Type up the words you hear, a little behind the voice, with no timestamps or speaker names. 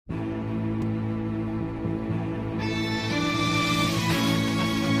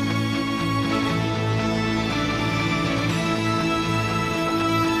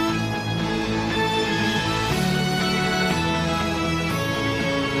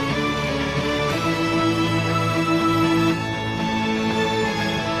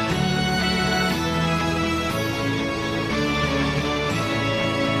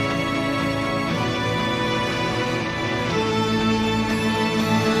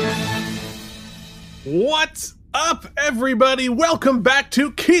What's up, everybody? Welcome back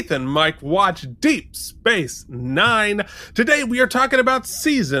to Keith and Mike Watch Deep Space Nine. Today we are talking about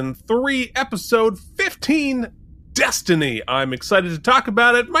Season 3, Episode 15, Destiny. I'm excited to talk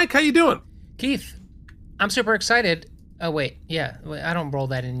about it. Mike, how you doing? Keith, I'm super excited. Oh, wait. Yeah, I don't roll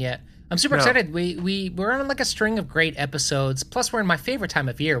that in yet. I'm super excited. We're on like a string of great episodes. Plus, we're in my favorite time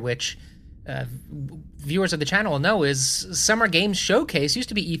of year, which viewers of the channel will know is Summer Games Showcase. Used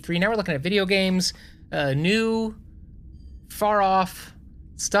to be E3. Now we're looking at video games. New, far off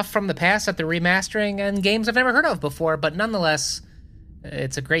stuff from the past that they're remastering and games I've never heard of before, but nonetheless,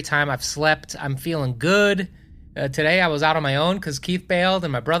 it's a great time. I've slept. I'm feeling good. Today I was out on my own because Keith bailed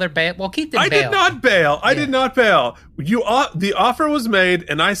and my brother bailed. Well, Keith didn't bail. I did not bail. The offer was made,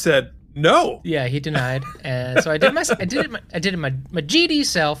 and I said no. Yeah, he denied, and so I did it my GD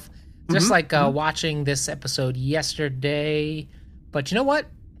self, just watching this episode yesterday. But you know what,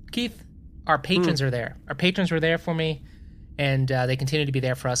 Keith? Our patrons are there. Our patrons were there for me, and they continue to be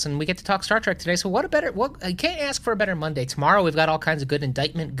there for us. And we get to talk Star Trek today. So I can't ask for a better Monday. Tomorrow we've got all kinds of good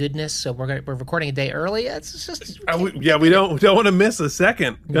indictment goodness. So we're recording a day early. It's just we don't want to miss a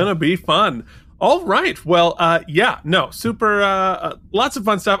second. Gonna be fun. All right. Well, super. Lots of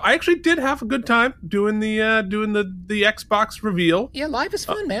fun stuff. I actually did have a good time doing the Xbox reveal. Yeah, live is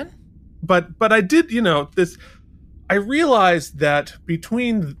fun, man. But I did this. I realized that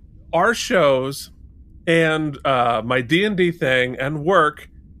between our shows and my D&D thing and work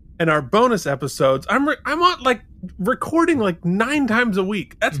and our bonus episodes, I'm on like recording like 9 times a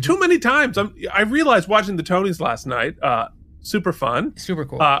week. That's too many times. I realized watching the Tonys last night. Super fun. Super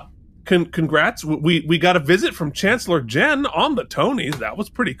cool. Congrats. We got a visit from Chancellor Jen on the Tonys. That was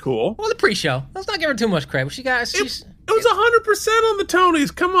pretty cool. Well, the pre-show. Let's not give her too much credit. It was 100% on the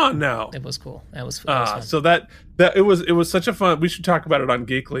Tonys. Come on now. It was cool. That was fun. So that it was such a fun. We should talk about it on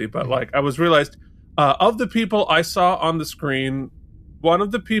Geekly. But I realized of the people I saw on the screen, one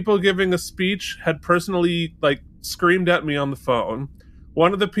of the people giving a speech had personally screamed at me on the phone.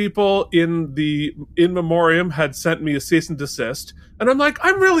 One of the people in memoriam had sent me a cease and desist, and I'm like,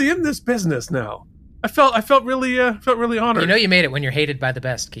 I'm really in this business now. I felt really honored. You know, you made it when you're hated by the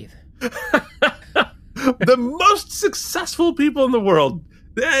best, Keith. The most successful people in the world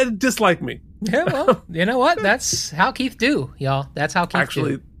dislike me. Yeah, well, you know what? That's how Keith do, y'all. That's how Keith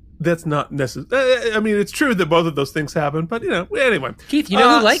do. That's not necessary. I mean, it's true that both of those things happen, but anyway. Keith, you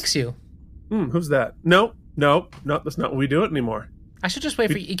know who likes you? Who's that? No, that's not what we do it anymore. I should just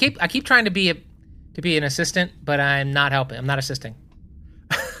wait for you. I keep trying to be an assistant, but I'm not helping. I'm not assisting.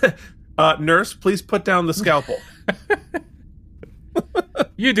 Nurse, please put down the scalpel.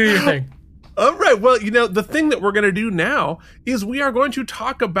 You do your thing. All right. Well, the thing that we're going to do now is we are going to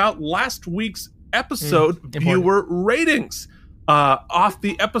talk about last week's episode viewer ratings. Off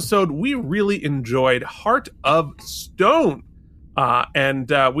the episode we really enjoyed, Heart of Stone.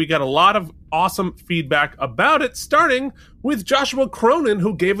 And we got a lot of awesome feedback about it, starting with Joshua Cronin,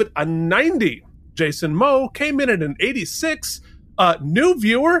 who gave it a 90. Jason Moe came in at an 86. New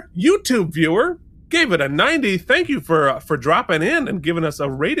viewer, YouTube viewer, gave it a 90. Thank you for dropping in and giving us a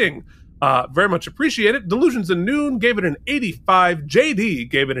rating. Very much appreciate it. Delusions of Noon gave it an 85. JD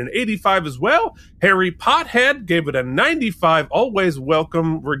gave it an 85 as well. Harry Pothead gave it a 95. Always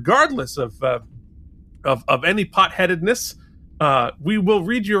welcome, regardless of any potheadedness. We will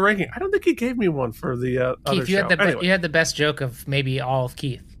read your ranking. I don't think he gave me one for the other Keith, show. You had the best joke of maybe all of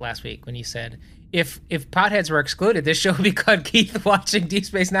Keith last week when you said, if potheads were excluded, this show would be called Keith watching Deep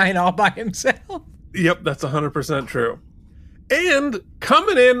Space Nine all by himself. Yep, that's 100% true. And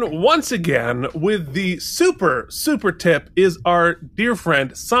coming in once again with the super tip is our dear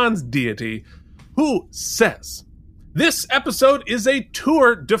friend Sans Deity, who says, this episode is a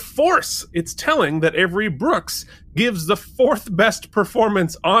tour de force. It's telling that Avery Brooks gives the 4th best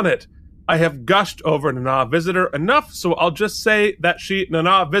performance on it. I have gushed over Nana Visitor enough, so I'll just say that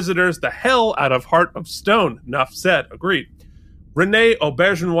Nana Visitors the hell out of Heart of Stone. Enough said. Agreed. Renee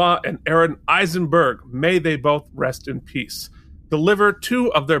Aubergenois and Aaron Eisenberg, may they both rest in peace, deliver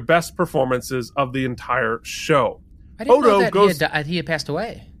 2 of their best performances of the entire show. I didn't know that he had passed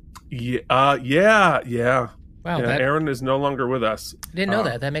away. Yeah. Wow, Aaron is no longer with us. I didn't know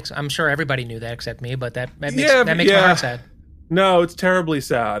that. I'm sure everybody knew that except me, but that makes my heart sad. No, it's terribly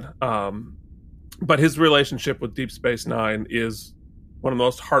sad. But his relationship with Deep Space Nine is one of the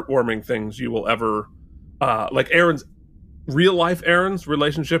most heartwarming things you will ever. Aaron's real life Aaron's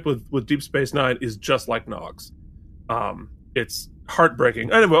relationship with Deep Space Nine is just like Nog's. It's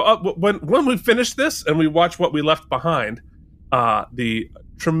heartbreaking. Anyway, when we finish this and we watch What We Left Behind, the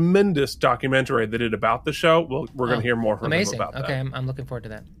tremendous documentary they did about the show, we're going to hear more from him about that. Okay, I'm looking forward to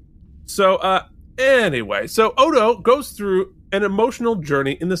that. So Anyway, so Odo goes through an emotional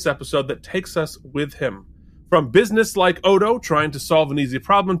journey in this episode that takes us with him. From business-like Odo trying to solve an easy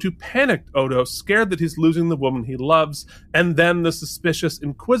problem to panicked Odo scared that he's losing the woman he loves, and then the suspicious,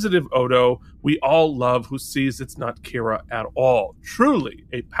 inquisitive Odo we all love who sees it's not Kira at all. Truly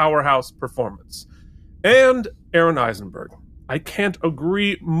a powerhouse performance. And Aaron Eisenberg. I can't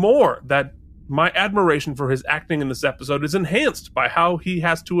agree more that my admiration for his acting in this episode is enhanced by how he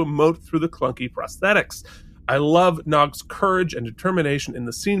has to emote through the clunky prosthetics. I love Nog's courage and determination in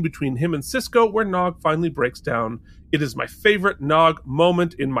the scene between him and Cisco where Nog finally breaks down. It is my favorite Nog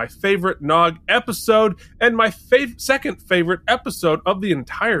moment in my favorite Nog episode and my second favorite episode of the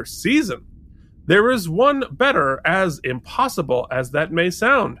entire season. There is one better, as impossible as that may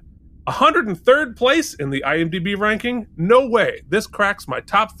sound. 103rd place in the IMDb ranking? No way. This cracks my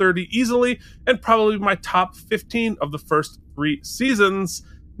top 30 easily and probably my top 15 of the first 3 seasons.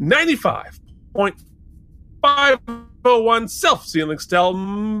 95.501 self-sealing steel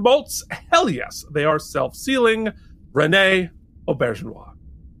bolts. Hell yes, they are self-sealing. Renee Aubergenois.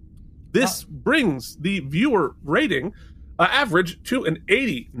 This brings the viewer rating average to an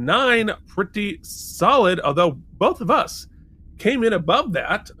 89. Pretty solid, although both of us came in above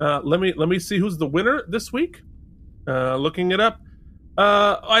that. Let me see who's the winner this week. Looking it up.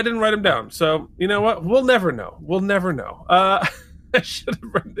 I didn't write them down, so you know what? We'll never know. I should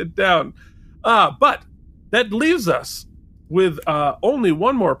have written it down. But that leaves us with only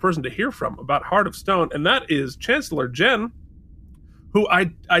one more person to hear from about Heart of Stone, and that is Chancellor Jen, who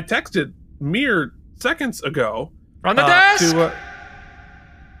I texted mere seconds ago. From the desk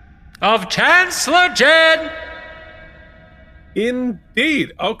of Chancellor Jen.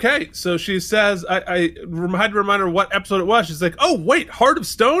 Indeed. Okay, so she says, I had to remind her what episode it was. She's like, oh, wait, Heart of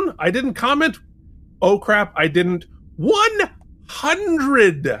Stone? I didn't comment? Oh, crap, I didn't.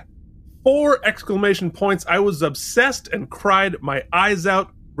 100! 4 exclamation points. I was obsessed and cried my eyes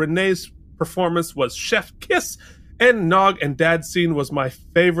out. Renee's performance was chef kiss, and Nog and Dad's scene was my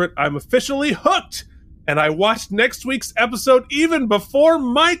favorite. I'm officially hooked, and I watched next week's episode even before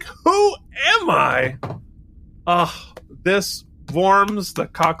Mike. Who am I? This warms the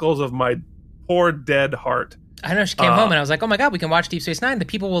cockles of my poor dead heart. I know, she came home and I was like, oh my god, we can watch Deep Space Nine. The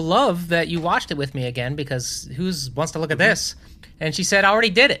people will love that you watched it with me again because who wants to look at this? And she said, I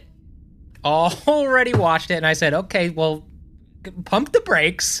already did it. Already watched it. And I said, okay, well, pump the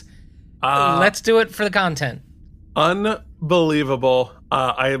brakes. Let's do it for the content. Unbelievable.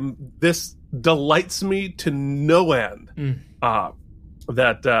 This delights me to no end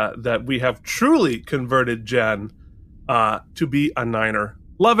that we have truly converted Jen to be a Niner.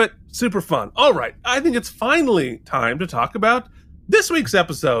 Love it. Super fun. All right. I think it's finally time to talk about this week's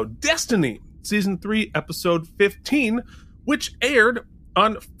episode, Destiny, Season 3, Episode 15, which aired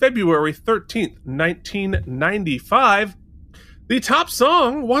on February 13th, 1995. The top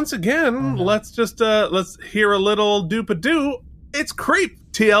song, once again, let's hear a little doop-a-doo. It's Creep,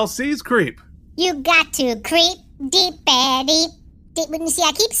 TLC's Creep. You got to creep deep, deep. You see,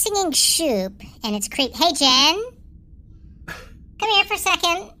 I keep singing Shoop, and it's Creep. Hey, Jen. Come here for a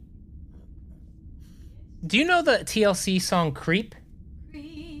second. Do you know the TLC song Creep?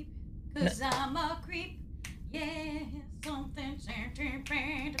 Creep, 'cause I'm a creep. Yeah, something something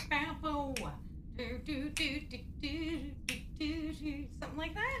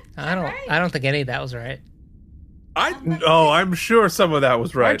like that. I don't think any of that was right. I'm sure some of that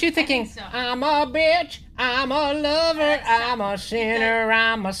was right. Aren't you thinking, so. I'm a bitch, I'm a lover, I'm a sinner,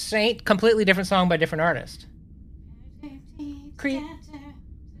 I'm a saint? Completely different song by different artist. Creep.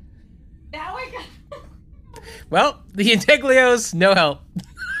 Now we go. Well, the Intaglios, no help.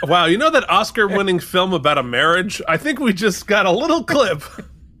 Wow, you know that Oscar-winning film about a marriage? I think we just got a little clip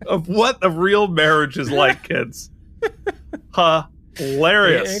of what a real marriage is like, kids.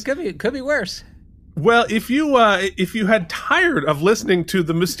 Hilarious. It could be worse. Well, if you had tired of listening to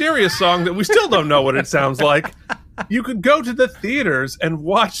the mysterious song that we still don't know what it sounds like, you could go to the theaters and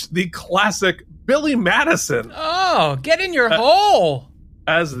watch the classic Billy Madison. Oh, get in your hole.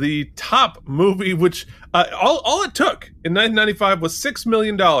 As the top movie, which all it took in 1995 was $6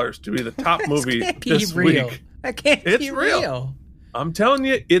 million to be the top movie this week. That can't be real. I'm telling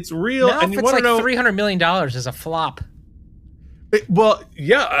you, it's real. Now, and if you it's want like to know, $300 million is a flop.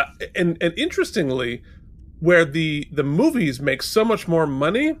 And interestingly, where the movies make so much more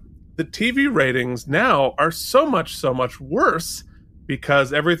money, the TV ratings now are so much worse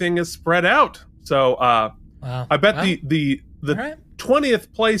because everything is spread out. So wow. I bet the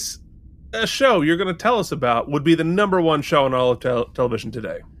 20th place show you're going to tell us about would be the number one show on all of television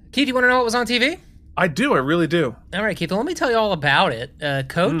today. Keith, you want to know what was on TV? I do. I really do. All right, Keith, well, let me tell you all about it.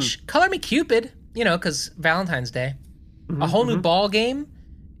 Coach, Color Me Cupid because Valentine's Day. A Whole New Ball Game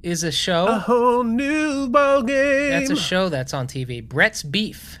is a show. A whole new ball game. That's a show that's on TV. Brett's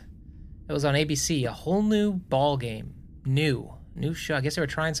Beef. It was on ABC. A Whole New Ball Game. New show. I guess they were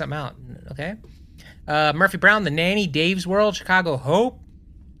trying something out. Okay. Murphy Brown, The Nanny, Dave's World, Chicago Hope.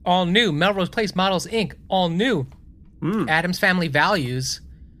 All new. Melrose Place Models, Inc. All new. Addams Family Values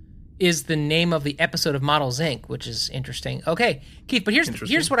is the name of the episode of Models, Inc., which is interesting. Okay, Keith, but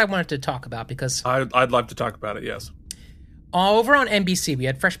here's what I wanted to talk about, because I'd love to talk about it, yes. Over on NBC, we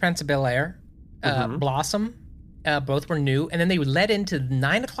had Fresh Prince of Bel-Air, Blossom, both were new, and then they led into the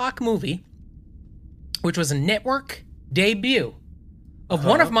 9 o'clock movie, which was a network debut of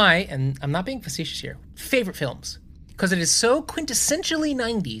one of my, and I'm not being facetious here, favorite films, because it is so quintessentially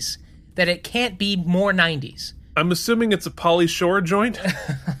 90s that it can't be more 90s. I'm assuming it's a Pauly Shore joint.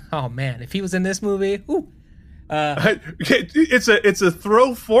 Oh man, if he was in this movie, ooh. It's a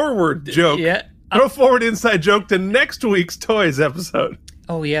throw forward joke. Yeah. Throw forward inside joke to next week's Toys episode.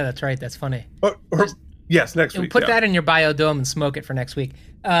 Oh yeah, that's right. That's funny. Yes, next week. Put that in your biodome and smoke it for next week.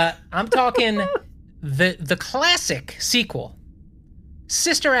 I'm talking the classic sequel,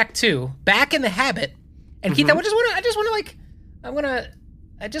 Sister Act 2, Back in the Habit. And Keith, I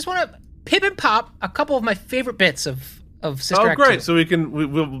just want to pip and pop a couple of my favorite bits of Sister Act 2. Oh, great. So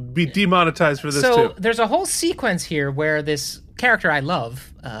we'll be demonetized for this too. So there's a whole sequence here where this character I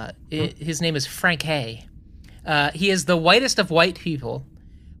love, his name is Frank Hay. He is the whitest of white people,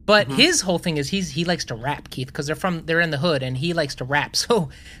 but his whole thing is he likes to rap, Keith, because they're in the hood and he likes to rap.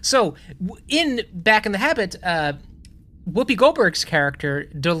 So in Back in the Habit, Whoopi Goldberg's character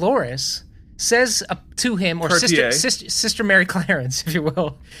Dolores says to him, or Sister Mary Clarence, if you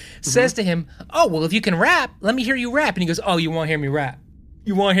will, says to him, "Oh, well, if you can rap, let me hear you rap." And he goes, "Oh, you want to hear me rap?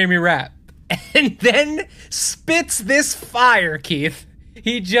 You want to hear me rap?" And then spits this fire, Keith.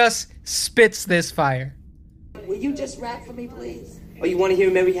 He just spits this fire. Will you just rap for me, please? Oh, you want to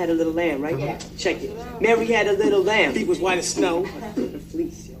hear Mary Had a Little Lamb, right? Yeah. Check it. Mary had a little lamb. Feet was white as snow. The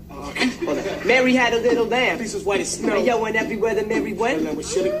fleece, yo. Hold on. Mary had a little lamb. Fleece was white as snow. And yo, and everywhere that Mary went. Where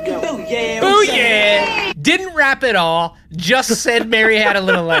should it go? Boo yeah. Boo yeah. Didn't rap at all. Just said Mary had a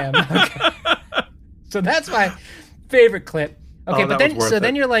little lamb. Okay. So that's my favorite clip. Okay, but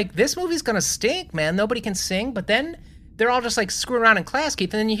then you're like, this movie's gonna stink, man. Nobody can sing. But then they're all just like screwing around in class,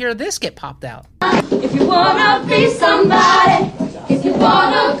 Keith, and then you hear this get popped out. If you wanna be somebody, if you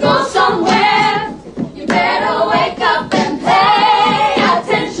wanna go somewhere, you better wake up and pay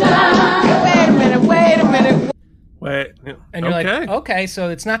attention. Wait a minute. Wait. And you're like, okay, so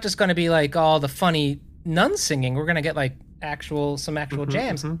it's not just gonna be like all the funny nuns singing. We're gonna get like some actual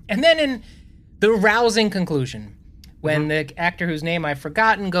jams. And then in the rousing conclusion, when the actor whose name I've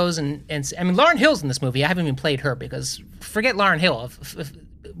forgotten goes and I mean, Lauryn Hill's in this movie. I haven't even played her because forget Lauryn Hill. If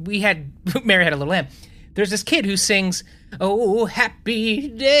Mary Had a Little Lamb. There's this kid who sings, "Oh, happy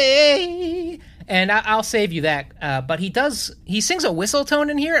day," and I'll save you that. But he sings a whistle tone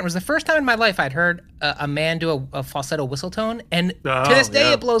in here. It was the first time in my life I'd heard a man do a falsetto whistle tone, and to this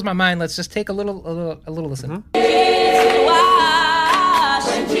day it blows my mind. Let's just take a little listen. Jesus washed,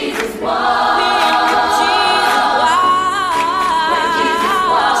 when Jesus washed.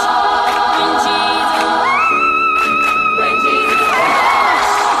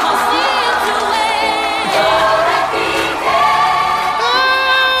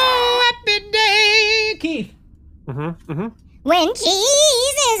 When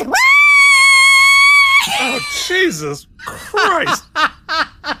Jesus was. Oh, Jesus Christ.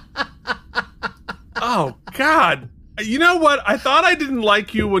 Oh, God. You know what? I thought I didn't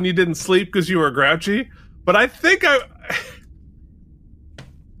like you when you didn't sleep because you were grouchy, but I think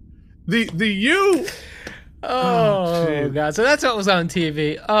the you. Oh God. So that's what was on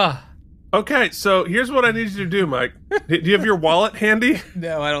TV. Oh. Okay, so here's what I need you to do, Mike. Do you have your wallet handy?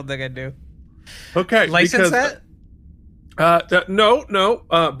 No, I don't think I do. Okay. License that? No.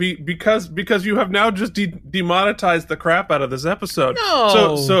 Because you have now just demonetized the crap out of this episode.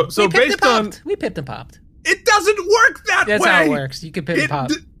 No. So based on we pipped and popped. It doesn't work that way. That's how it works. You can pip and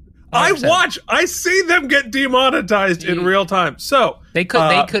pop. I see them get demonetized in real time. So they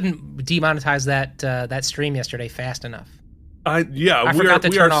couldn't demonetize that stream yesterday fast enough. I forgot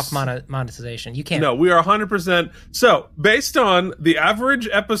to turn off monetization. You can't. No, we are 100%. So based on the average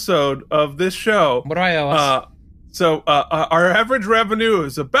episode of this show, what do I owe us? Our average revenue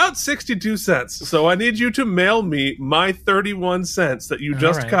is about 62 cents. So I need you to mail me my 31 cents that you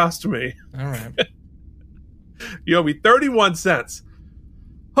just cost me. All right. You owe me 31 cents.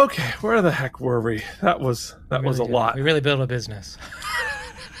 Okay, where the heck were we? That was a lot. We really built a business.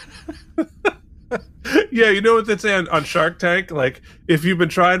 Yeah, you know what they say on Shark Tank? Like, if you've been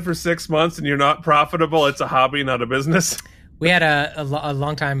trying for 6 months and you're not profitable, it's a hobby, not a business. We had a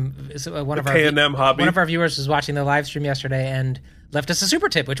long time. One of our K&M hobby. One of our viewers was watching the live stream yesterday and left us a super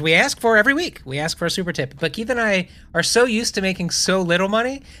tip, which we ask for every week. We ask for a super tip, but Keith and I are so used to making so little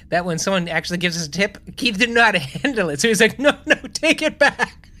money that when someone actually gives us a tip, Keith didn't know how to handle it. So he's like, "No, take it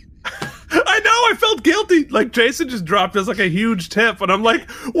back." I know, I felt guilty. Like, Jason just dropped us like a huge tip, and I'm like,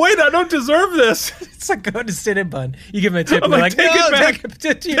 wait, I don't deserve this. It's like going to Cinnamon Bun. You give him a tip, I'm and like, they're take like, it back.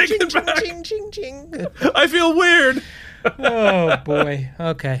 Take it back. Ching, ching, ching. I feel weird. Oh, boy.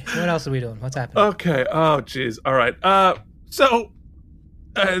 Okay. What else are we doing? What's happening? Okay. Oh, geez. All right. All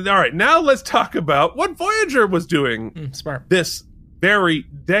right. Now let's talk about what Voyager was doing smart. This very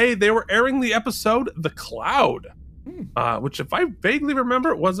day. They were airing the episode The Cloud. Which, if I vaguely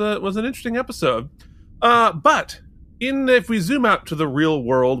remember, was an interesting episode. But if we zoom out to the real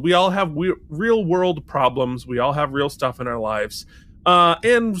world, we all have real world problems. We all have real stuff in our lives.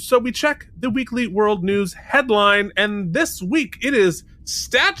 And so we check the weekly world news headline, and this week it is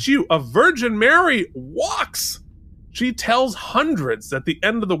Statue of Virgin Mary walks. She tells hundreds that the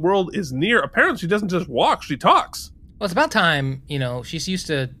end of the world is near. Apparently, she doesn't just walk; she talks. Well, it's about time. She's used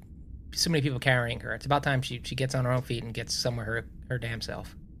to so many people carrying her. It's about time she gets on her own feet and gets somewhere her damn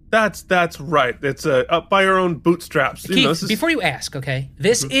self. That's right. It's up by her own bootstraps. Keith, before you ask, okay,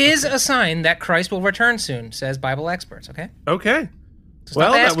 this is a sign that Christ will return soon, says Bible experts. Okay. Okay. So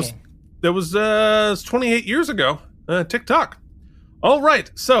well, that was 28 years ago. TikTok. All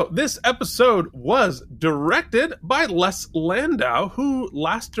right. So this episode was directed by Les Landau, who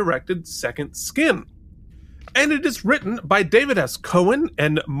last directed Second Skin. And it is written by David S. Cohen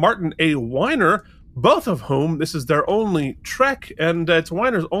and Martin A. Weiner, both of whom, this is their only Trek, and it's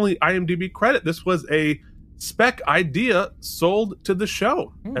Weiner's only IMDb credit. This was a spec idea sold to the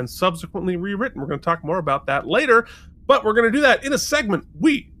show and subsequently rewritten. We're going to talk more about that later, but we're going to do that in a segment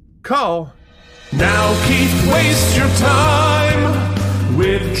we call Now Keith, Waste Your Time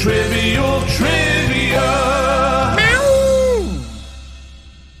with Trivial Trivia.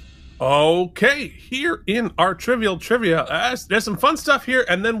 Okay, here in our Trivial Trivia, there's some fun stuff here,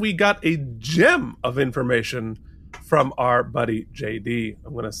 and then we got a gem of information from our buddy JD.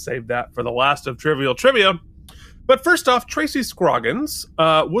 I'm going to save that for the last of Trivial Trivia. But first off, Tracy Scroggins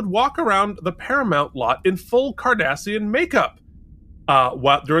would walk around the Paramount lot in full Cardassian makeup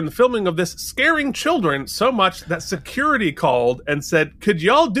during the filming of this, scaring children so much that security called and said, "Could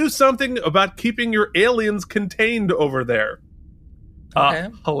y'all do something about keeping your aliens contained over there?" Okay.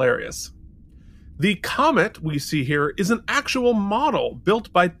 Hilarious. The comet we see here is an actual model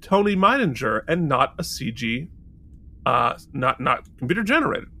built by Tony Meininger and not a CG, not computer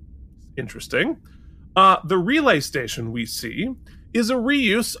generated. Interesting. The relay station we see is a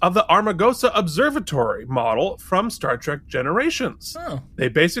reuse of the Armagosa Observatory model from Star Trek Generations. Oh. They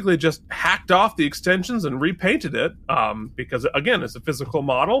basically just hacked off the extensions and repainted it because, again, it's a physical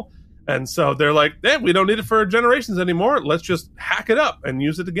model. And so they're like, we don't need it for Generations anymore. Let's just hack it up and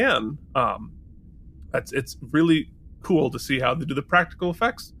use it again. It's really cool to see how they do the practical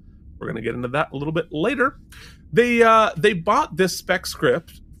effects. We're going to get into that a little bit later. They bought this spec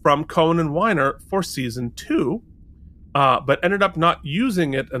script from Cohen and Weiner for season 2, but ended up not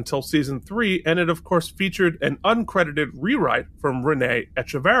using it until season 3, and it of course featured an uncredited rewrite from Renee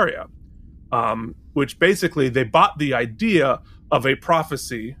Echevarria, which basically they bought the idea of a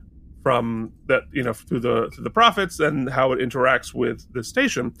prophecy from that, through the prophets and how it interacts with the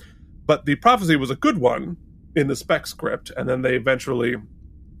station. But the prophecy was a good one in the spec script, and then they eventually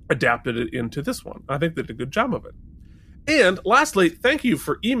adapted it into this one. I think they did a good job of it. And lastly, thank you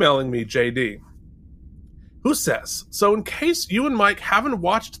for emailing me, JD, who says, so in case you and Mike haven't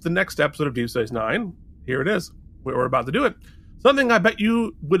watched the next episode of Deep Space Nine, here it is. We're about to do it. Something I bet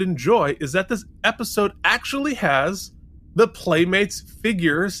you would enjoy is that this episode actually has the Playmates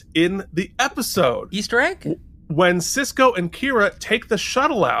figures in the episode. Easter egg? When Sisko and Kira take the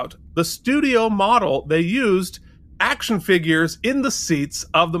shuttle out, the studio model, they used action figures in the seats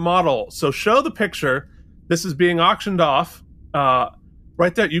of the model. So show the picture. This is being auctioned off.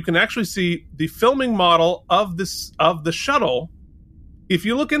 Right there, you can actually see the filming model of the shuttle. If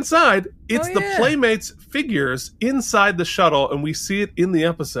you look inside, it's the Playmates figures inside the shuttle, and we see it in the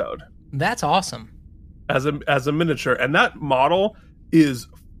episode. That's awesome. As a miniature, and that model is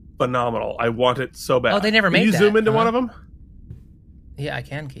phenomenal. I want it so bad. Oh, they never made that. Can you zoom into one of them? Yeah, I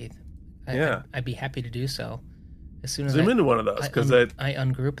can, Keith. I'd be happy to do so. As soon as zoom into one of those, because I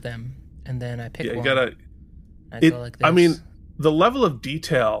ungroup them and then I pick one. You gotta. Go like this. I mean, the level of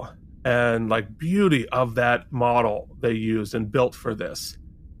detail and beauty of that model they used and built for this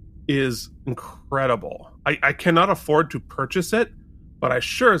is incredible. I cannot afford to purchase it, but I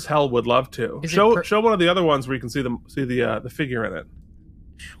sure as hell would love to. Show one of the other ones where you can see the figure in it.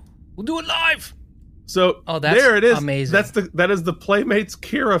 We'll do it live. So that's there it is. Amazing. That is the Playmates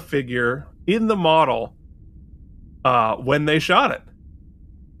Kira figure in the model when they shot it.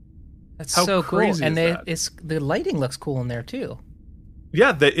 That's How so cool. crazy And is that? the lighting looks cool in there too.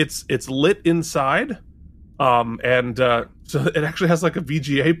 Yeah, it's lit inside. So it actually has like a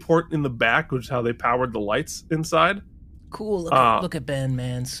VGA port in the back, which is how they powered the lights inside. Cool. Look at Ben,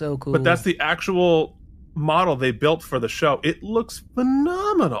 man. So cool. But that's the actual model they built for the show. It looks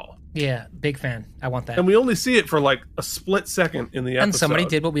phenomenal. Yeah, big fan. I want that. And we only see it for like a split second in the episode. And somebody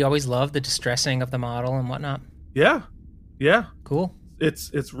did what we always love, the distressing of the model and whatnot. Yeah. Cool.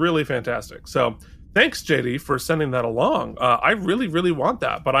 It's really fantastic. So thanks, JD, for sending that along. I really, really want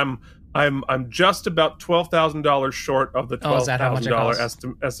that, but I'm just about $12,000 short of the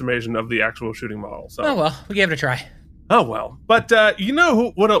 $12,000 estimation of the actual shooting model. So oh well, we gave it a try. Oh well, but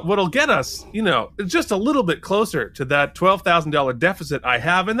what'll get us, just a little bit closer to that $12,000 deficit I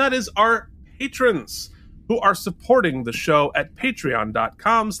have, and that is our patrons who are supporting the show at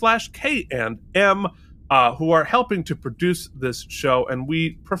patreon.com/KM, who are helping to produce this show, and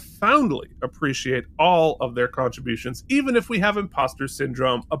we profoundly appreciate all of their contributions, even if we have imposter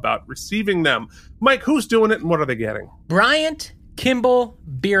syndrome about receiving them. Mike, who's doing it and what are they getting? Bryant Kimball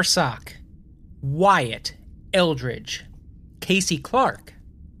Beersock, Wyatt Eldridge, Casey Clark,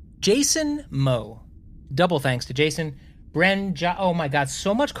 Jason Moe. Double thanks to Jason. Oh my God,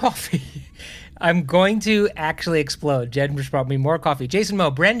 so much coffee. I'm going to actually explode. Jen just brought me more coffee. Jason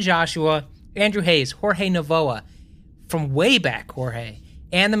Moe, Bren Joshua, Andrew Hayes, Jorge Novoa, from way back, Jorge,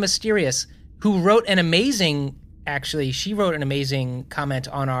 and the Mysterious, who wrote an amazing, she wrote an amazing comment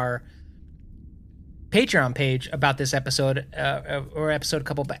on our Patreon page about this episode, or episode a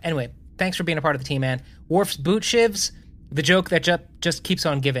couple, but anyway, thanks for being a part of the team, man. Worf's Boot Shivs, the joke that just keeps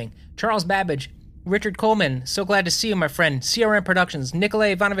on giving. Charles Babbage, Richard Coleman, so glad to see you, my friend. CRM Productions,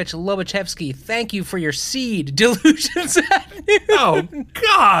 Nikolay Ivanovich Lobachevsky, thank you for your seed. Delusions at noon. Oh,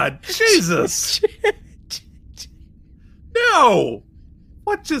 God, Jesus. No.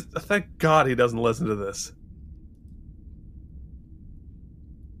 Thank God he doesn't listen to this.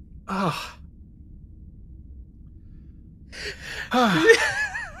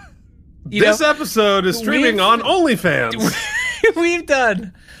 This episode is streaming on OnlyFans. We've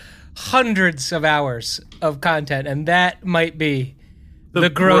done hundreds of hours of content, and that might be the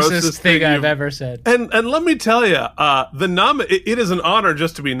grossest thing I've ever said. And let me tell you, it is an honor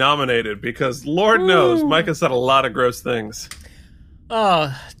just to be nominated, because Lord knows Mike has said a lot of gross things.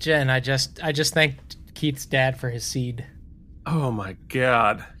 Oh, Jen, I just thanked Keith's dad for his seed. Oh my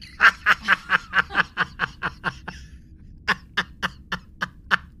God.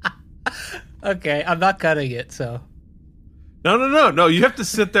 Okay, I'm not cutting it, so. No. You have to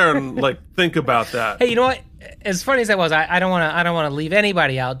sit there and think about that. Hey, you know what? As funny as that was, I don't want to leave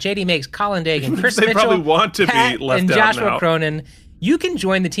anybody out. JD Makes, Colin Dagan, Chris they Mitchell, probably want to Pat, be left and out Joshua now. Cronin. You can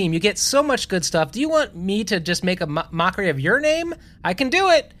join the team. You get so much good stuff. Do you want me to just make a mockery of your name? I can do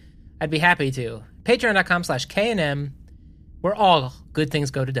it. I'd be happy to. Patreon.com/KNM, where all good things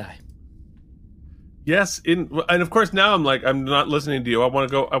go to die. Yes, and of course now I'm not listening to you. I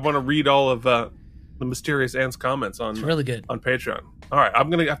want to read all of the Mysterious Ant's comments on. It's really good on Patreon. All right, I'm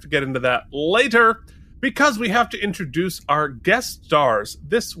gonna have to get into that later, because we have to introduce our guest stars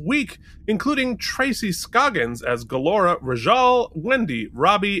this week, including Tracy Scoggins as Galora Rajal, Wendy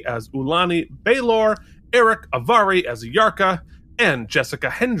Robbie as Ulani Baylor, Eric Avari as Yarka, and Jessica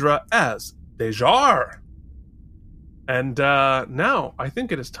Hendra as Dejar. And now I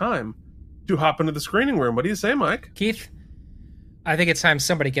think it is time to hop into the screening room. What do you say, Mike? Keith, I think it's time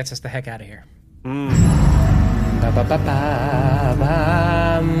somebody gets us the heck out of here.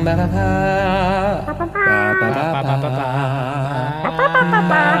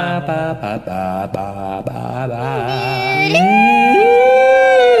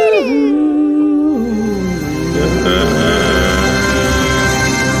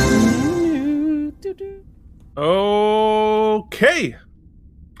 Okay.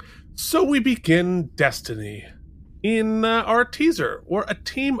 So we begin Destiny. In our teaser, where a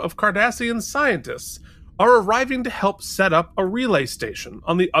team of Cardassian scientists are arriving to help set up a relay station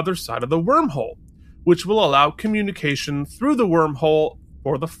on the other side of the wormhole, which will allow communication through the wormhole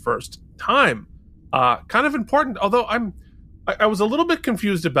for the first time. Kind of important, although I was a little bit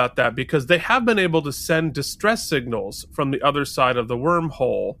confused about that, because they have been able to send distress signals from the other side of the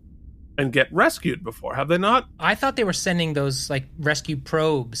wormhole and get rescued before, have they not? I thought they were sending those rescue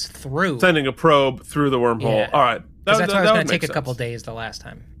probes through. Sending a probe through the wormhole. Yeah. All right. Because that's why it was going to take a couple days the last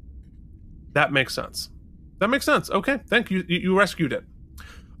time. That makes sense. Okay, thank you. You rescued it.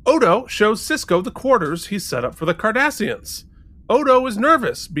 Odo shows Sisko the quarters he's set up for the Cardassians. Odo is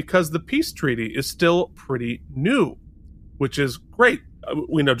nervous because the peace treaty is still pretty new, which is great.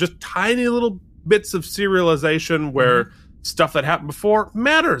 Just tiny little bits of serialization where stuff that happened before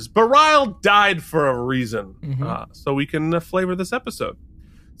matters. Bareil died for a reason, so we can flavor this episode.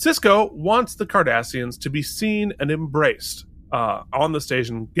 Sisko wants the Cardassians to be seen and embraced on the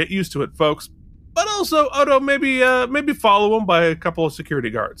station. Get used to it, folks. But also, Odo, maybe follow him by a couple of security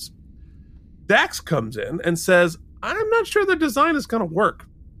guards. Dax comes in and says, I'm not sure the design is going to work.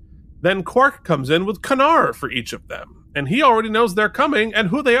 Then Quark comes in with Kanar for each of them. And he already knows they're coming and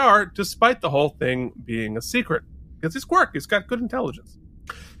who they are, despite the whole thing being a secret. Because he's Quark, he's got good intelligence.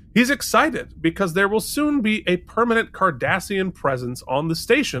 He's excited because there will soon be a permanent Cardassian presence on the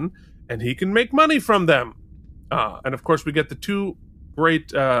station, and he can make money from them. And of course, we get the two great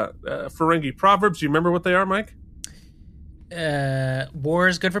Ferengi proverbs. Do you remember what they are, Mike? War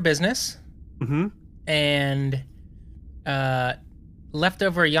is good for business. And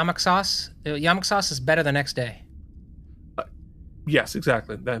leftover yamak sauce. Yamak sauce is better the next day. Yes,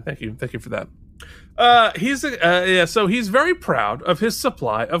 exactly. Thank you for that. So he's very proud of his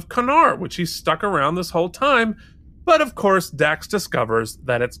supply of Kanar, which he's stuck around this whole time. But of course, Dax discovers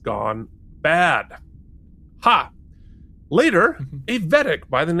that it's gone bad. Later, a Vedic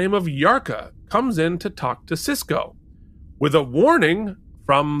by the name of Yarka comes in to talk to Sisko with a warning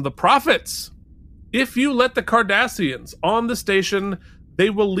from the prophets. If you let the Cardassians on the station, they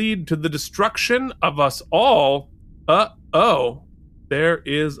will lead to the destruction of us all. There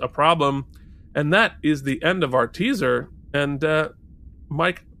is a problem. And that is the end of our teaser. And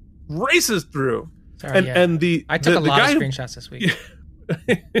Mike races through. Sorry, I took a lot of screenshots this week.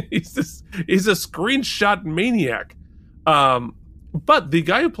 he's a screenshot maniac. But the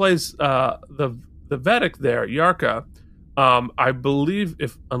guy who plays the Vedic there, Yarka, I believe,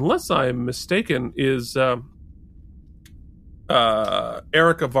 unless I am mistaken, is Eric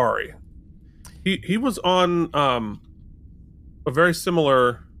Avari. He was on a very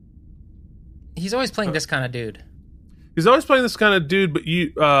similar. He's always playing this kind of dude. He's always playing this kind of dude, but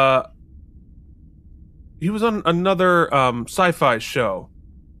he was on another sci-fi show.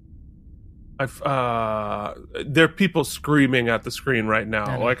 There are people screaming at the screen right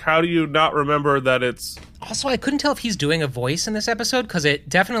now. Like, how do you not remember that it's... Also, I couldn't tell if he's doing a voice in this episode, because it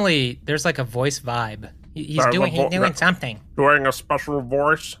definitely, there's like a voice vibe. He's doing something. Doing a special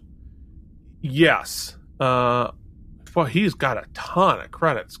voice? Yes. Well, he's got a ton of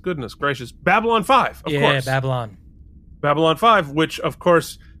credits. Goodness gracious. Babylon 5, of course. Yeah, Babylon 5, which, of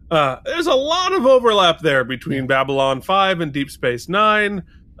course, there's a lot of overlap there between Babylon 5 and Deep Space Nine.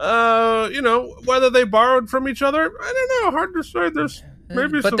 Whether they borrowed from each other, I don't know. Hard to say. There's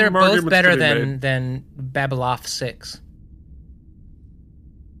maybe some arguments to be made. But they're both better than Babylon 6.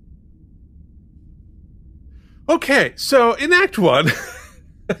 Okay, so in Act 1...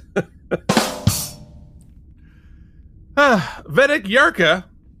 Vedic Yarka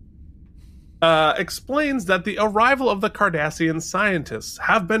explains that the arrival of the Cardassian scientists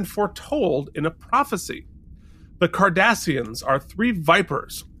have been foretold in a prophecy. The Cardassians are 3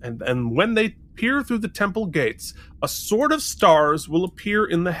 vipers, and when they peer through the temple gates, a sword of stars will appear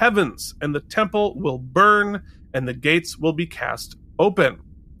in the heavens, and the temple will burn, and the gates will be cast open.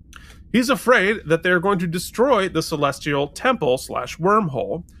 He's afraid that they're going to destroy the celestial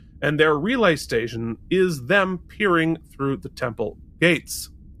temple/wormhole, and their relay station is them peering through the temple gates.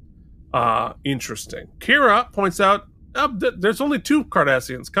 Interesting. Kira points out there's only 2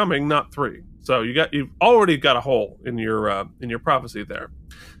 Cardassians coming, not 3. So you've already got a hole in your prophecy there.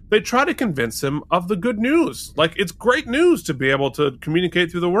 They try to convince him of the good news. Like, it's great news to be able to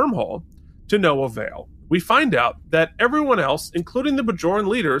communicate through the wormhole, to no avail. We find out that everyone else, including the Bajoran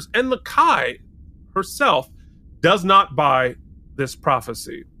leaders and the Kai herself, does not buy this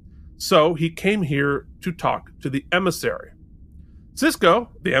prophecy. So he came here to talk to the emissary. Sisko,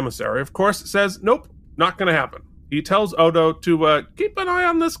 the emissary, of course, says, nope, not going to happen. He tells Odo to keep an eye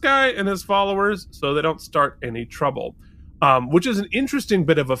on this guy and his followers so they don't start any trouble, which is an interesting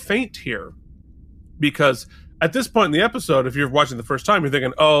bit of a feint here, because at this point in the episode, if you're watching the first time, you're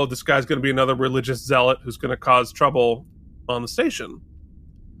thinking, oh, this guy's going to be another religious zealot who's going to cause trouble on the station.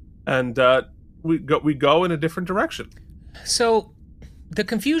 And we go in a different direction. So... The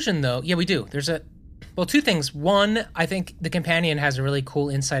confusion, though, we do. There's 2 things. One, I think the companion has a really cool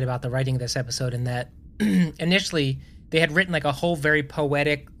insight about the writing of this episode, in that initially they had written like a whole very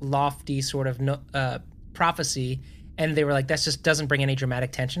poetic, lofty sort of prophecy, and they were like, that just doesn't bring any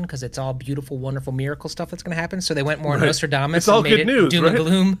dramatic tension because it's all beautiful, wonderful, miracle stuff that's going to happen. So they went more Nostradamus and made it doom and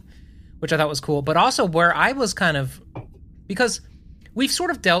gloom. which I thought was cool. But also where I was kind of, because we've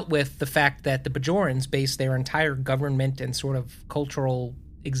sort of dealt with the fact that the Bajorans base their entire government and sort of cultural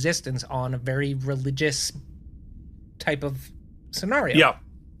existence on a very religious type of scenario. Yeah.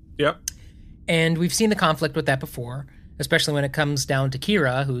 Yep. And we've seen the conflict with that before, especially when it comes down to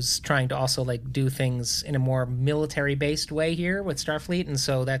Kira, who's trying to also like do things in a more military-based way here with Starfleet, and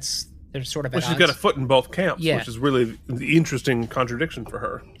so they're sort of. Well, she's got a foot in both camps, which is really the interesting contradiction for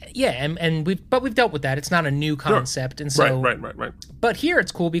her. Yeah, and we've dealt with that. It's not a new concept, and so right. But here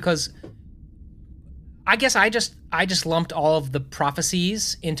it's cool because I guess I just lumped all of the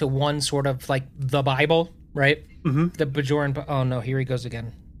prophecies into one sort of like the Bible, right? Mm-hmm. The Bajoran. Oh no, here he goes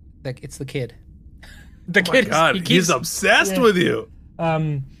again. Like it's the kid. The kid. God, he's obsessed with you.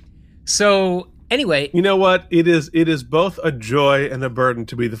 So anyway, you know what? It is both a joy and a burden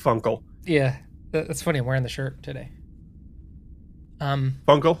to be the Funkle. Yeah, that's funny. I'm wearing the shirt today.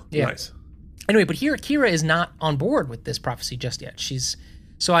 Funkle, yeah. Nice. Anyway, but here Kira is not on board with this prophecy just yet.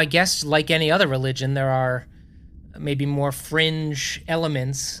 So I guess like any other religion, there are maybe more fringe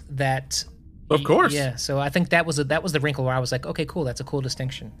elements that. Of course. Yeah. So I think that was the wrinkle where I was like, okay, cool. That's a cool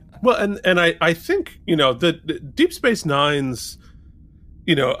distinction. Well, and I think, the Deep Space Nine's,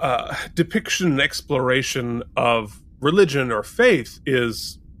 depiction and exploration of religion or faith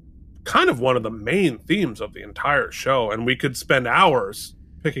is kind of one of the main themes of the entire show. And we could spend hours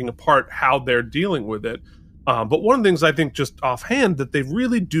picking apart how they're dealing with it. But one of the things I think just offhand that they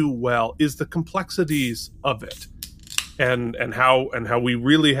really do well is the complexities of it and how we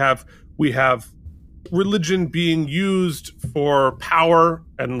really have religion being used for power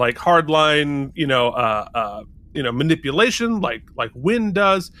and like hardline, manipulation, like Wynn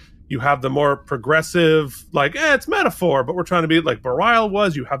does. You have the more progressive, like, it's metaphor, but we're trying to be like Bareil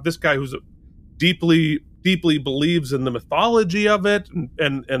was. You have this guy who's deeply believes in the mythology of it,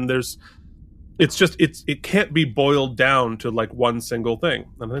 and there's, it can't be boiled down to like one single thing.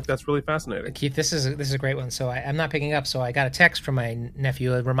 And I think that's really fascinating. Keith, this is a great one. So I'm not picking up. So I got a text from my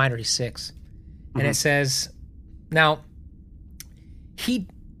nephew, a reminder he's 6. And it says, now, he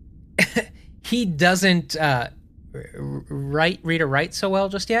doesn't read or write so well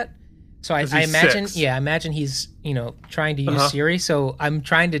just yet. So I imagine, 6. I imagine he's, trying to use Siri. So I'm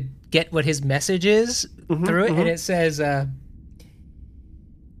trying to get what his message is through it. And it says,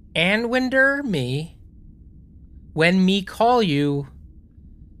 Anwinder me, when me call you,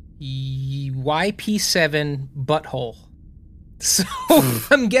 YP7 butthole. So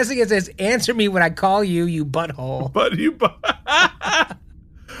I'm guessing it says, answer me when I call you, you butthole.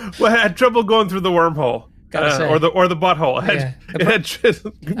 Well, I had trouble going through the wormhole. Or the butthole.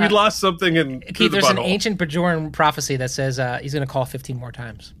 We lost something in Keith, there's an ancient Bajoran prophecy that says he's going to call 15 more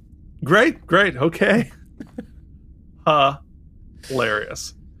times. Great. Okay.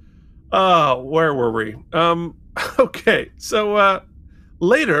 Hilarious. Where were we? Okay, so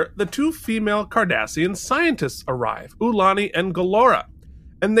later, the 2 female Cardassian scientists arrive, Ulani and Galora,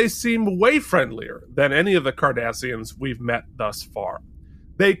 and they seem way friendlier than any of the Cardassians we've met thus far.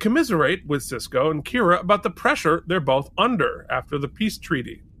 They commiserate with Sisko and Kira about the pressure they're both under after the peace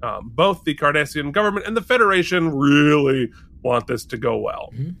treaty. Both the Cardassian government and the Federation really want this to go well.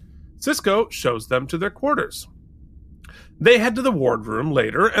 Mm-hmm. Sisko shows them to their quarters. They head to the wardroom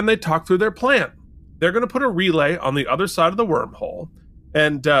later, and they talk through their plan. They're going to put a relay on the other side of the wormhole,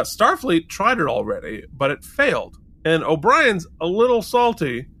 and Starfleet tried it already, but it failed. And O'Brien's a little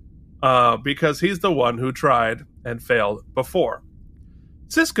salty because he's the one who tried and failed before.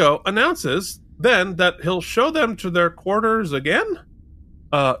 Sisko announces then that he'll show them to their quarters again.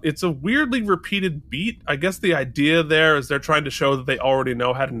 It's a weirdly repeated beat. I guess the idea there is they're trying to show that they already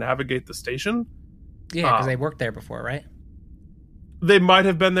know how to navigate the station. Yeah, because they worked there before, right? They might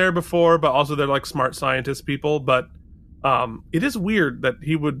have been there before, but also they're like smart scientist people. But it is weird that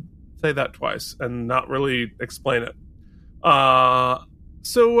he would say that twice and not really explain it.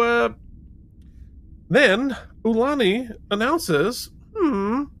 So then Ulani announces,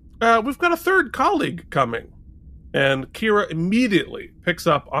 we've got a third colleague coming. And Kira immediately picks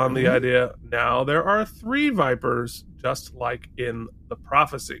up on the idea, now there are 3 Vipers, just like in the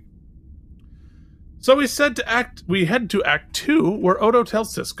prophecy. So we head to Act 2, where Odo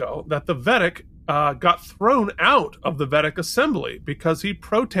tells Sisko that the Vedic got thrown out of the Vedic Assembly because he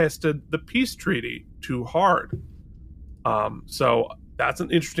protested the peace treaty too hard. So that's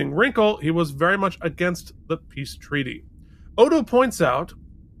an interesting wrinkle. He was very much against the peace treaty. Odo points out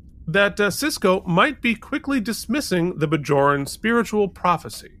that Sisko might be quickly dismissing the Bajoran spiritual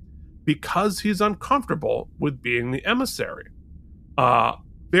prophecy because he's uncomfortable with being the emissary.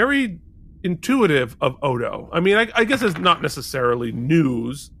 Very intuitive of Odo. I mean, I guess it's not necessarily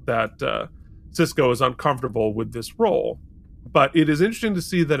news that Cisco is uncomfortable with this role, but it is interesting to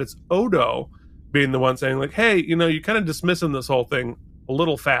see that it's Odo being the one saying, like, hey, you kind of dismissing this whole thing a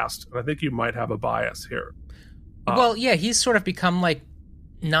little fast, and I think you might have a bias here. Well, yeah, he's sort of become like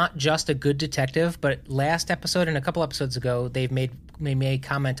not just a good detective, but last episode and a couple episodes ago, they made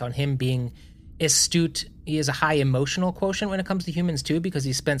comment on him being astute. He has a high emotional quotient when it comes to humans too, because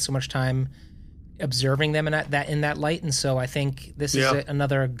he spent so much time observing them in that light, and so I think this is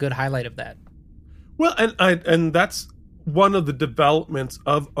another good highlight of that. Well, and that's one of the developments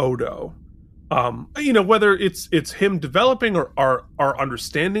of Odo. Whether it's him developing or our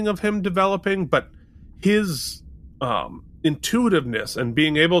understanding of him developing, but his intuitiveness and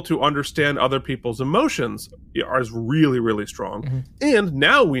being able to understand other people's emotions is really, really strong. Mm-hmm. And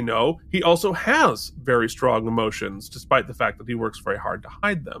now we know he also has very strong emotions, despite the fact that he works very hard to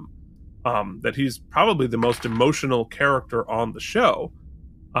hide them. That he's probably the most emotional character on the show,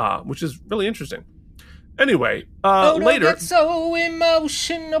 which is really interesting. Anyway, later... Get so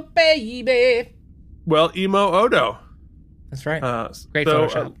emotional, baby. Well, emo Odo. That's right. Great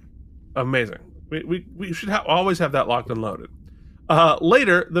Photoshop. Amazing. We should always have that locked and loaded.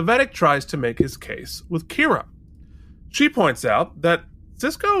 Later, the Vedic tries to make his case with Kira. She points out that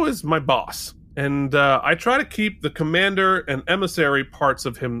Cisco is my boss, and I try to keep the commander and emissary parts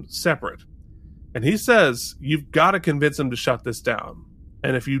of him separate. And he says, you've got to convince him to shut this down.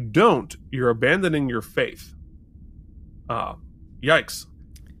 And if you don't, you're abandoning your faith. Yikes.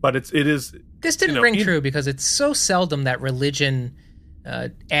 But it is... This didn't ring true because it's so seldom that religion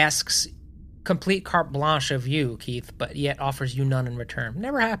asks complete carte blanche of you, Keith, but yet offers you none in return.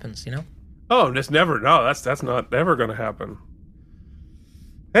 Never happens, Oh, that's not ever going to happen.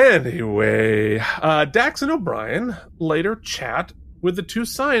 Anyway, Dax and O'Brien later chat with the two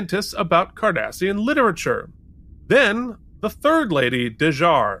scientists about Cardassian literature. Then the third lady,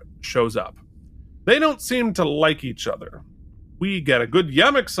 Dejar, shows up. They don't seem to like each other. We get a good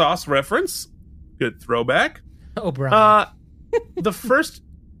yamak sauce reference. Good throwback. O'Brien. The first...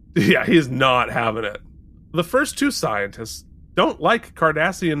 Yeah, he's not having it. The first two scientists don't like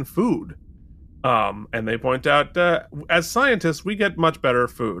Cardassian food. And they point out, as scientists, we get much better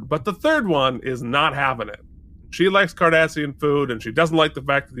food. But the third one is not having it. She likes Cardassian food, and she doesn't like the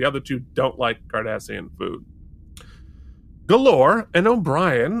fact that the other two don't like Cardassian food. Galore and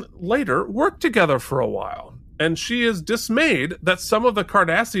O'Brien later work together for a while, and she is dismayed that some of the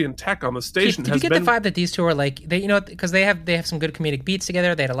Cardassian tech on the station Did has you been... get the vibe that these two are like, because they have some good comedic beats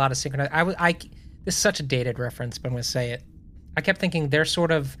together. They had a lot of synchronized. This is such a dated reference, but I'm going to say it. I kept thinking they're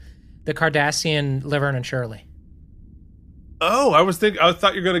sort of the Cardassian Laverne and Shirley. Oh, I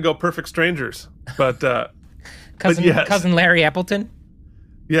thought you were going to go Perfect Strangers, but cousin Larry Appleton.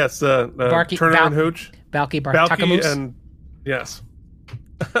 Yes, Turner and Hooch, Balky Bartakamoose, and yes.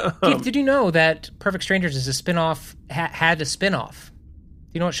 Keith, did you know that Perfect Strangers is a spin-off? Had a spin-off.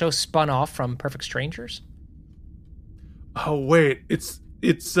 Do you know what show spun off from Perfect Strangers? Oh wait, isn't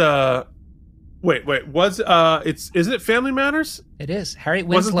it Family Matters? It is. Harriet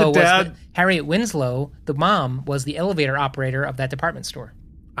Winslow Harriet Winslow, the mom, was the elevator operator of that department store.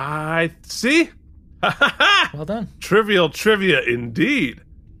 I see. Well done. Trivial trivia indeed.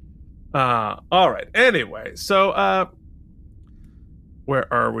 All right. Anyway, so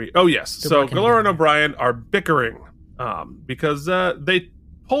where are we? Oh yes. So Galore and O'Brien are bickering because they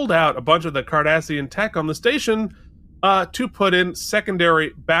pulled out a bunch of the Cardassian tech on the station to put in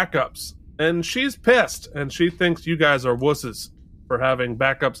secondary backups. And she's pissed, and she thinks you guys are wusses for having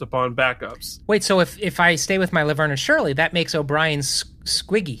backups upon backups. Wait, so if I stay with my Laverne and Shirley, that makes O'Brien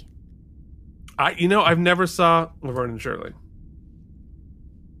squiggy. I've never saw Laverne and Shirley.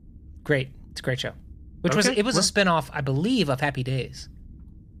 Great. It's a great show. It was a spin-off, I believe, of Happy Days.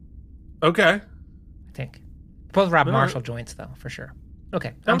 Okay. I think. Both Rob Marshall joints, though, for sure.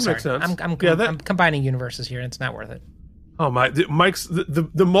 Okay. I'm sorry. Makes sense. I'm combining universes here, and it's not worth it. Oh my! Mike's the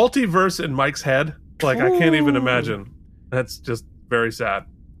multiverse in Mike's head. Like, I can't even imagine. That's just very sad.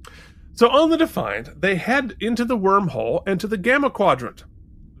 So on the Defiant, they head into the wormhole and to the Gamma Quadrant.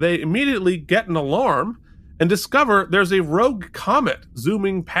 They immediately get an alarm and discover there's a rogue comet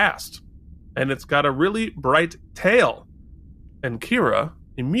zooming past, and it's got a really bright tail. And Kira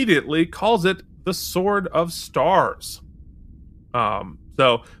immediately calls it the Sword of Stars.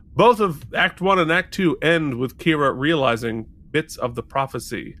 So both of Act 1 and Act 2 end with Kira realizing bits of the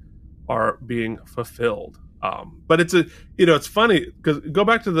prophecy are being fulfilled. But it's funny, because go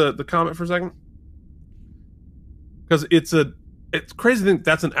back to the comment for a second. Because it's crazy to think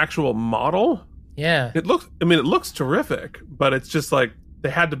that's an actual model. Yeah. It looks terrific, but it's just like, they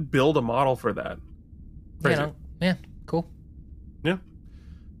had to build a model for that. Crazy. Yeah, cool. Yeah.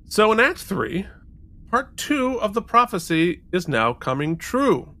 So in Act 3, Part 2 of the prophecy is now coming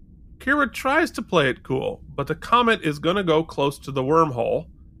true. Kira tries to play it cool, but the comet is going to go close to the wormhole,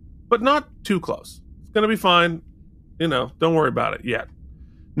 but not too close. It's going to be fine. Don't worry about it yet.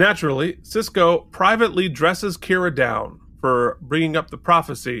 Naturally, Cisco privately dresses Kira down for bringing up the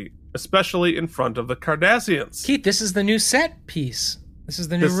prophecy, especially in front of the Cardassians. Keith, this is the new set piece. This is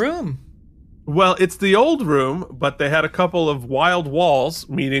the new room. Well, it's the old room, but they had a couple of wild walls,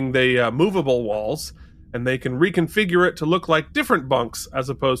 meaning they movable walls, and they can reconfigure it to look like different bunks as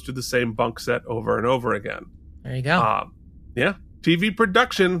opposed to the same bunk set over and over again. There you go. Yeah. TV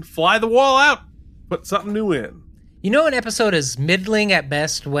production, fly the wall out, put something new in. An episode is middling at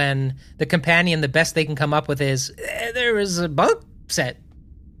best when the companion, the best they can come up with is, there is a bunk set.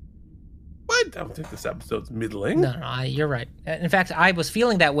 I don't think this episode's middling. No, you're right. In fact, I was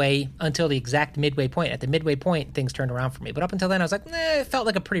feeling that way until the exact midway point. At the midway point, things turned around for me. But up until then, I was like, it felt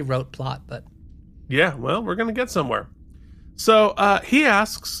like a pretty rote plot. But yeah, well, we're going to get somewhere. So he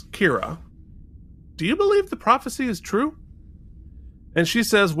asks Kira, do you believe the prophecy is true? And she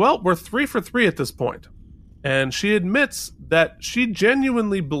says, well, we're 3 for 3 at this point. And she admits that she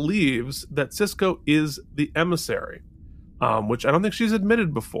genuinely believes that Cisco is the emissary, which I don't think she's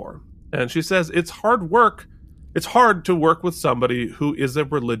admitted before. And she says it's hard work. It's hard to work with somebody who is a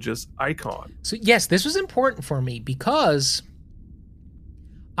religious icon. So yes, this was important for me because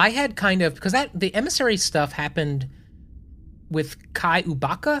I had because the emissary stuff happened with Kai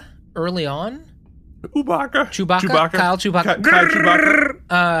Ubaka early on. Chewbacca. Kyle Chewbacca. Kai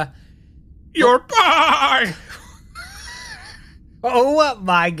Chewbacca. Your pie! Oh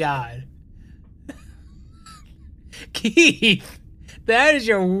my God. Keith, that is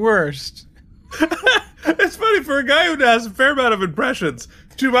your worst. It's funny, for a guy who has a fair amount of impressions,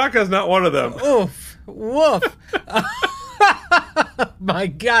 Chewbacca's not one of them. Oof. Woof. My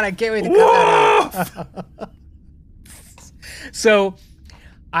God, I can't wait to cut that out. So,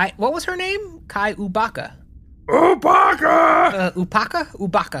 what was her name? Kai Ubaka. Upaka!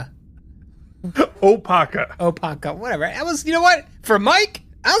 Upaka? Opaka. Whatever. That was, you know what? For Mike,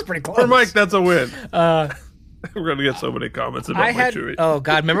 that was pretty close. For Mike, that's a win. We're going to get so many comments about my Chewie. Oh,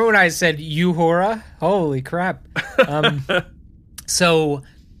 God. Remember when I said Uhura? Holy crap. So,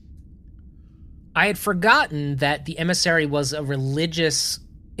 I had forgotten that the emissary was a religious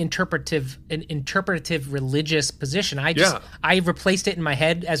interpretive religious position. I replaced it in my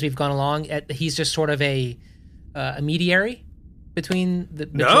head as we've gone along. He's just sort of a mediary between the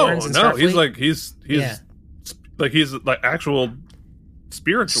Bajorans and Starfleet. He's like actual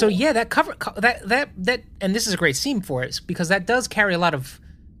spiritual. So yeah, that and this is a great scene for it because that does carry a lot of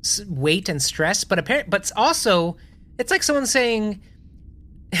weight and stress. But it's also it's like someone saying.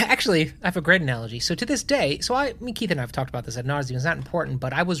 Actually, I have a great analogy. So to this day, Keith and I have talked about this ad nauseum. It's not important,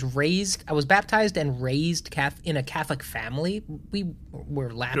 but I was baptized and raised in a Catholic family. We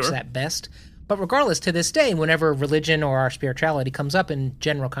were lapsed at best. But regardless, to this day, whenever religion or our spirituality comes up in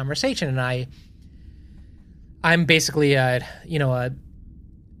general conversation, and I'm basically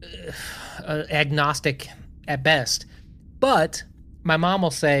agnostic at best. But my mom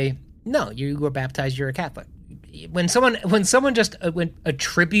will say, "No, you were baptized. You're a Catholic." When someone just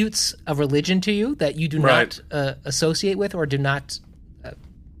attributes a religion to you that you do not associate with or do not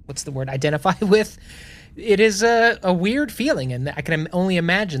identify with, it is a weird feeling, and I can only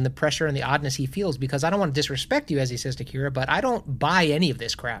imagine the pressure and the oddness he feels because I don't want to disrespect you, as he says to Kira, but I don't buy any of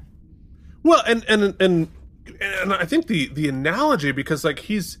this crap. Well, and I think the analogy, because like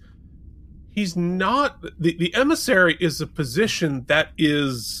he's not the emissary is a position that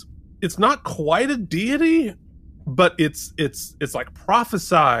is, it's not quite a deity, but it's like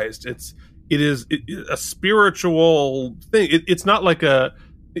prophesized. It is a spiritual thing. It's not like a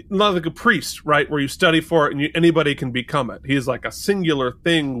priest, right? Where you study for it and anybody can become it. He's like a singular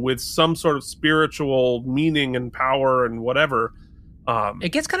thing with some sort of spiritual meaning and power and whatever.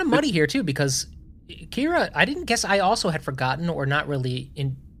 It gets kind of muddy here too because Kira, I also had forgotten or not really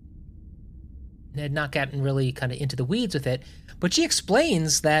had not gotten really kind of into the weeds with it, but she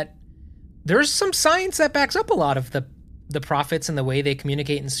explains that there's some science that backs up a lot of the prophets and the way they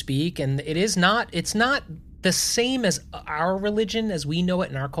communicate and speak, and it's not the same as our religion as we know it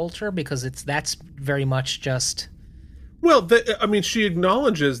in our culture because that's very much just. Well, she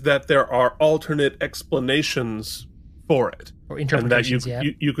acknowledges that there are alternate explanations for it, or interpretations. And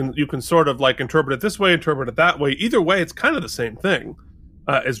that you can sort of like interpret it this way, interpret it that way. Either way, it's kind of the same thing.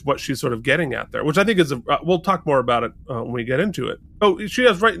 Is what she's sort of getting at there, which I think is we'll talk more about it when we get into it. Oh, she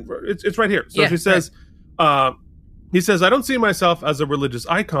has right. It's right here. So she says, He says, I don't see myself as a religious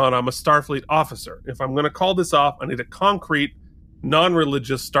icon. I'm a Starfleet officer. If I'm going to call this off, I need a concrete,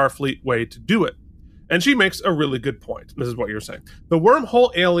 non-religious Starfleet way to do it. And she makes a really good point. This is what you're saying. The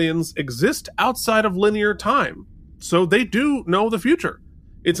wormhole aliens exist outside of linear time, so they do know the future.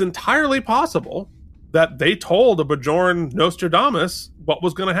 It's entirely possible that they told a Bajoran Nostradamus what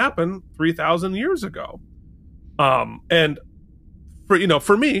was going to happen 3,000 years ago. And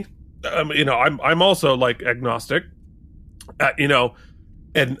for me, I'm also like agnostic, and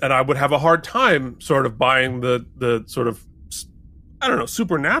I would have a hard time sort of buying the sort of, I don't know,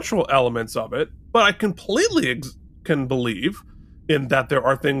 supernatural elements of it. But I completely can believe in that there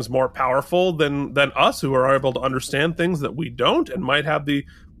are things more powerful than us who are able to understand things that we don't, and might have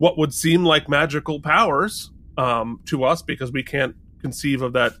what would seem like magical powers to us because we can't conceive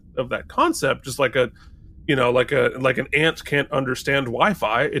of that concept. Just like an ant can't understand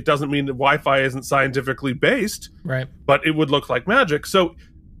Wi-Fi. It doesn't mean that Wi-Fi isn't scientifically based, right? But it would look like magic. So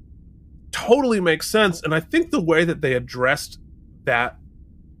totally makes sense. And I think the way that they addressed that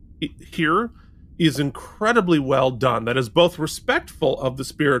here is incredibly well done. That is both respectful of the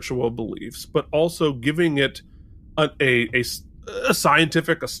spiritual beliefs, but also giving it a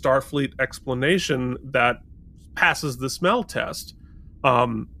scientific, a Starfleet explanation that passes the smell test.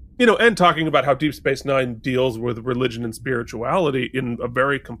 And talking about how Deep Space Nine deals with religion and spirituality in a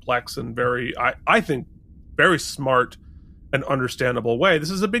very complex and very, I think, very smart and understandable way. This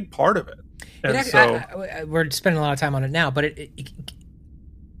is a big part of it. And we're spending a lot of time on it now, but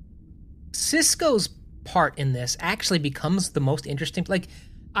Sisko's part in this actually becomes the most interesting.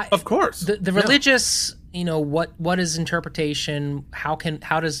 Of course, the religious, what is interpretation? How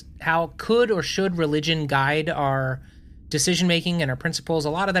could or should religion guide our decision making and our principles? A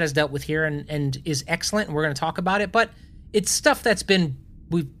lot of that is dealt with here and is excellent, and we're going to talk about it. But it's stuff that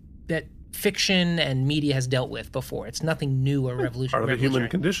fiction and media has dealt with before. It's nothing new or revolutionary. Part of the human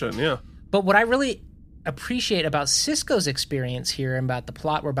condition, yeah. But what I really appreciate about Sisko's experience here and about the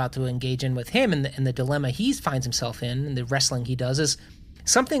plot we're about to engage in with him and the dilemma he finds himself in and the wrestling he does is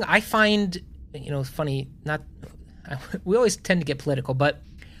something I find, funny. We always tend to get political, but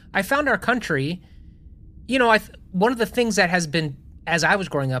I found our country, one of the things that has been, as I was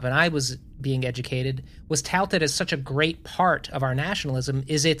growing up and I was being educated, was touted as such a great part of our nationalism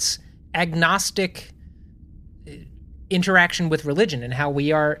is its agnostic interaction with religion and how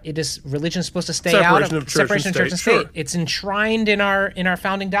religion is supposed to stay out of separation of church and state. Sure. It's enshrined in our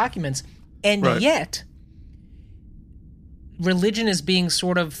founding documents. And yet religion is being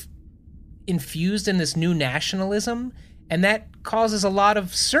sort of infused in this new nationalism, and that causes a lot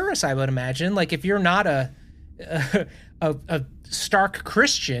of service, I would imagine. Like if you're not a stark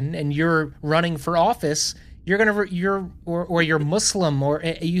Christian and you're running for office, you're Muslim or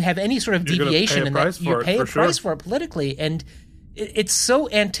you have any sort of deviation in that, you pay a price for it politically. And it's so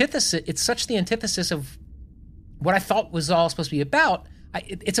antithesis. It's such the antithesis of what I thought was all supposed to be about.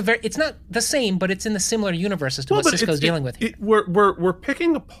 It's not the same, but it's in the similar universe as to what Sisko's dealing with here. We're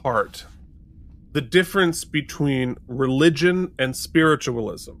picking apart the difference between religion and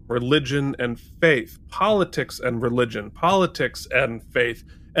spiritualism, religion and faith, politics and religion, politics and faith,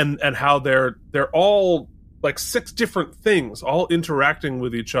 and how they're all like 6 different things all interacting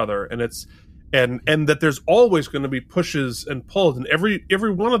with each other, and that there's always going to be pushes and pulls, and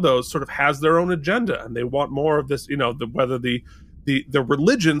every one of those sort of has their own agenda, and they want more of this, whether the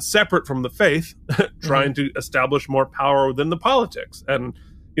religion separate from the faith trying to establish more power within the politics. And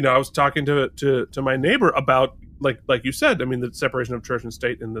I was talking to my neighbor about like you said, I mean, the separation of church and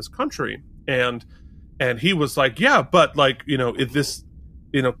state in this country, and he was like, yeah, but if this,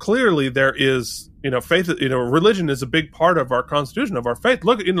 clearly there is, faith, religion is a big part of our Constitution, of our faith.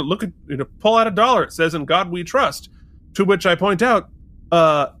 Look at, pull out $1. It says, "In God we trust." To which I point out,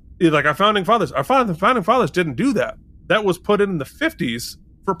 like our founding fathers didn't do that. That was put in the 50s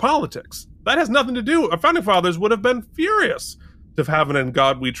for politics. That has nothing to do. Our founding fathers would have been furious to have an "In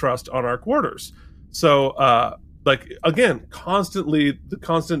God we trust" on our quarters. So, again, the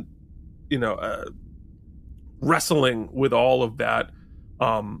constant, wrestling with all of that.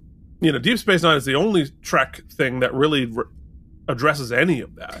 Deep Space Nine is the only Trek thing that really addresses any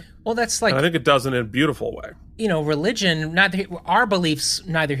of that. Well, that's like, and I think it does it in a beautiful way. Religion, our beliefs,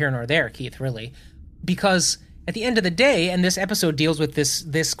 neither here nor there, Keith, really, because at the end of the day, and this episode deals with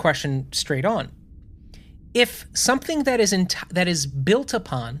this question straight on. If something that is built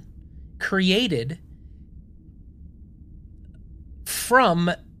upon, created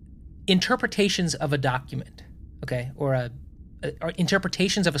from interpretations of a document, okay, or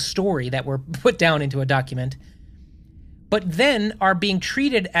interpretations of a story that were put down into a document, but then are being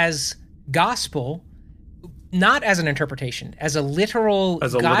treated as gospel not as an interpretation, as a literal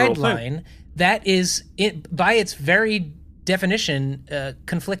guideline that is, by its very definition,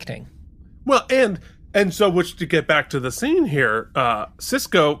 conflicting. Well, and so, which to get back to the scene here,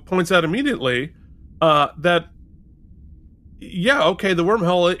 Cisco points out immediately that, yeah, okay, the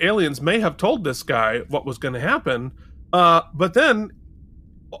wormhole aliens may have told this guy what was going to happen, but then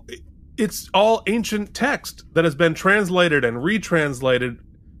it's all ancient text that has been translated and retranslated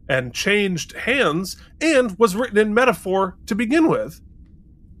and changed hands and was written in metaphor to begin with.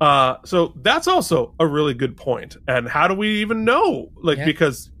 So that's also a really good point. And how do we even know?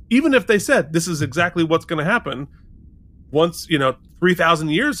 Because even if they said this is exactly what's going to happen, once, 3,000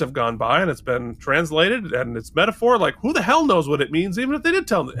 years have gone by and it's been translated and it's metaphor, who the hell knows what it means, even if they did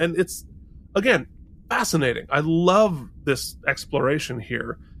tell them. And it's, again, fascinating. I love this exploration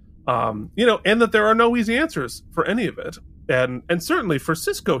here. And that there are no easy answers for any of it. And certainly for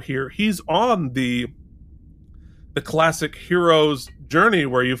Cisco here, he's on the classic hero's journey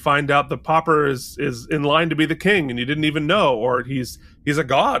where you find out the pauper is in line to be the king and you didn't even know, or he's a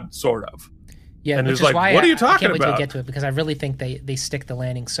god, sort of. Yeah, and which is why what are you talking I can't wait about? to get to it, because I really think they stick the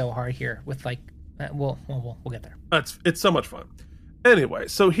landing so hard here with we'll get there. It's so much fun. Anyway,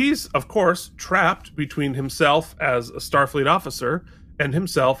 so he's, of course, trapped between himself as a Starfleet officer and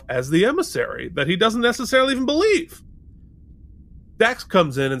himself as the emissary that he doesn't necessarily even believe. Dax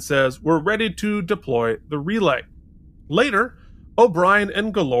comes in and says, we're ready to deploy the relay. Later, O'Brien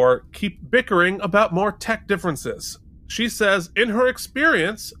and Galore keep bickering about more tech differences. She says, in her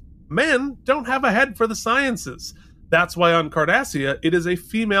experience, men don't have a head for the sciences. That's why on Cardassia, it is a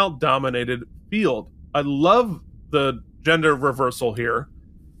female-dominated field. I love the gender reversal here,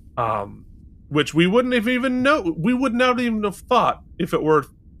 which we wouldn't have even know. We would not even have thought if it were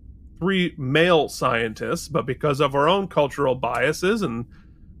 3 male scientists, but because of our own cultural biases, and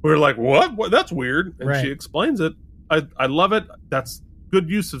we're like, what? That's weird. And right. She explains it. I love it. That's good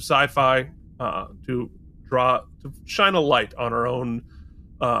use of sci-fi to shine a light on our own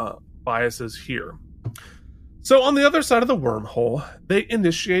biases here. So on the other side of the wormhole, they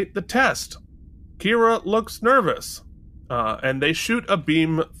initiate the test. Kira looks nervous, and they shoot a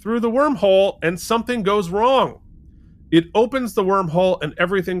beam through the wormhole, and something goes wrong. It opens the wormhole, and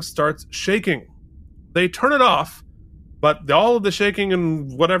everything starts shaking. They turn it off, but all of the shaking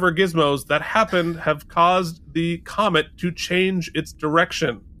and whatever gizmos that happened have caused the comet to change its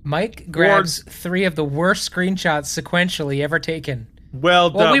direction. Mike grabs 3 of the worst screenshots sequentially ever taken.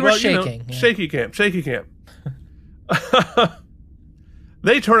 Well done. We were shaking. Shaky cam.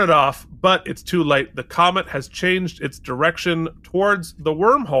 They turn it off, but it's too late. The comet has changed its direction towards the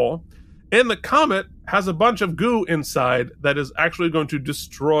wormhole, and the comet has a bunch of goo inside that is actually going to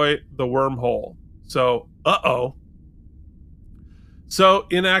destroy the wormhole. So, So,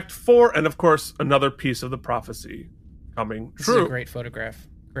 in Act 4, and of course, another piece of the prophecy coming true. This is a great photograph.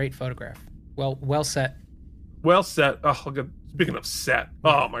 Great photograph. Well set. Well set. Oh, look at, speaking of set.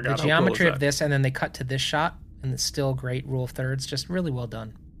 Oh, my God. The geometry of this, and then they cut to this shot, and it's still great rule of thirds. Just really well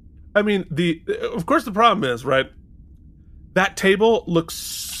done. I mean, of course, the problem is, right, that table looks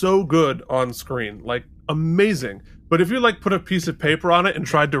so good on screen. Amazing. But if you, put a piece of paper on it and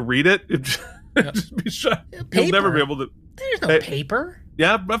tried to read it, it'd just be shut. You'll never be able to... There's no paper.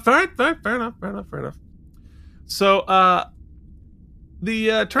 Yeah, but fair enough. So, turns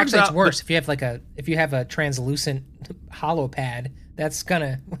Actually, out... it's worse. If you have a translucent hollow pad, you're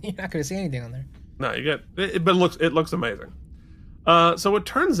not gonna see anything on there. No, you get it, but it looks amazing. So it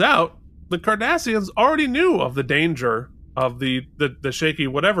turns out the Cardassians already knew of the danger of the shaky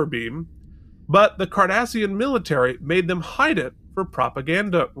whatever beam, but the Cardassian military made them hide it for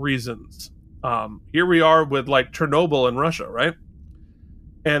propaganda reasons. Here we are with Chernobyl in Russia, right?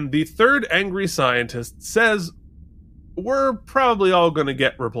 And the third angry scientist says we're probably all going to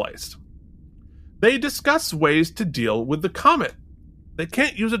get replaced. They discuss ways to deal with the comet. They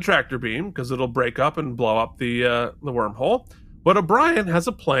can't use a tractor beam because it'll break up and blow up the wormhole, but O'Brien has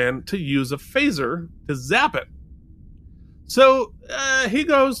a plan to use a phaser to zap it. So he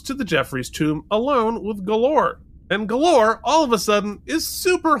goes to the Jeffries tomb alone with Galore, and Galore all of a sudden is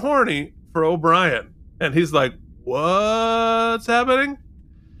super horny for O'Brien, and he's like, what's happening?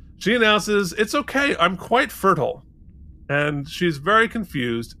 She announces, it's okay, I'm quite fertile, and she's very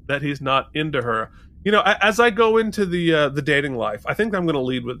confused that he's not into her. As I go into the dating life, I think I'm going to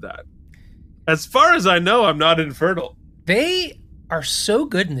lead with that. As far as I know, I'm not infertile. They are so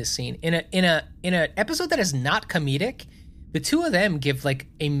good in this scene. In a episode that is not comedic, the two of them give a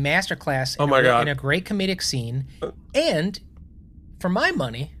masterclass in a great comedic scene. And for my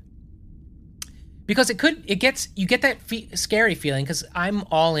money, Because you get that scary feeling, because I'm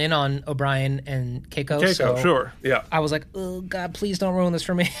all in on O'Brien and Keiko. So sure, yeah. I was like, oh God, please don't ruin this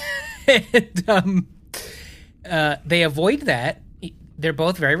for me. And they avoid that. They're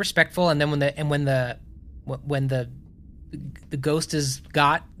both very respectful, and then when the ghost is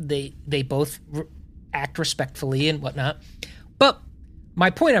got, they both act respectfully and whatnot. But my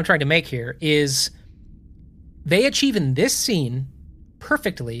point I'm trying to make here is they achieve in this scene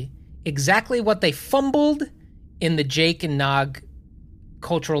perfectly exactly what they fumbled in the Jake and Nog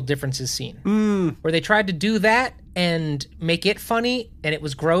cultural differences scene, where they tried to do that and make it funny, and it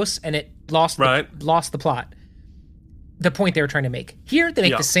was gross, and it lost the plot. The point they were trying to make. Here, they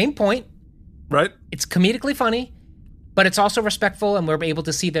make the same point. Right. It's comedically funny, but it's also respectful, and we're able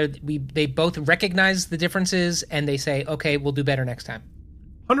to see that they both recognize the differences, and they say, okay, we'll do better next time.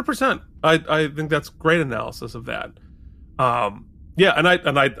 100%. I think that's great analysis of that. Yeah, and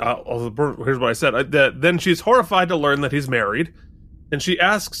here's what I said. Then she's horrified to learn that he's married, and she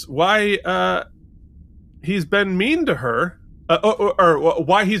asks why he's been mean to her, or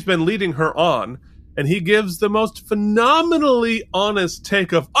why he's been leading her on, and he gives the most phenomenally honest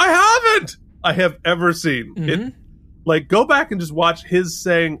take of, I have ever seen. It, like, go back and just watch his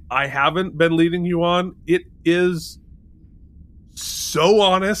saying, I haven't been leading you on. It is so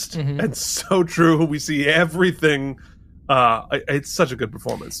honest and so true. We see everything. It's such a good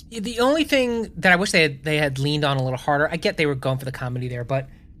performance. The only thing that I wish they had leaned on a little harder, I get they were going for the comedy there, but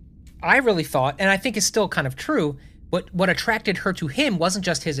I really thought, and I think it's still kind of true, what attracted her to him wasn't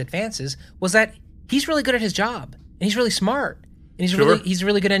just his advances, was that he's really good at his job, and he's really smart, and he's a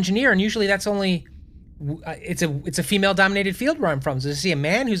really good engineer, and usually that's only it's a female dominated field where I'm from. So to see a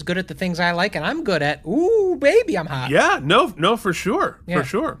man who's good at the things I like and I'm good at, ooh baby, I'm hot. Yeah, no, for sure, for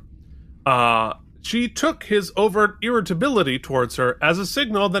sure. She took his overt irritability towards her as a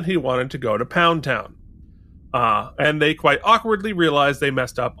signal that he wanted to go to Pound Town. And they quite awkwardly realized they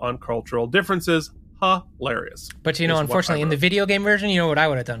messed up on cultural differences. Hilarious. But unfortunately, in the video game version, you know what I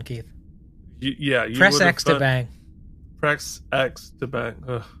would have done, Keith? You press X to bang. Press X to bang.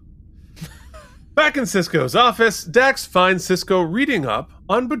 Ugh. Back in Cisco's office, Dax finds Cisco reading up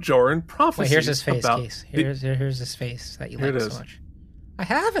on Bajoran prophecies. Wait, here's his face, Keith. Here's his face that you like so much. I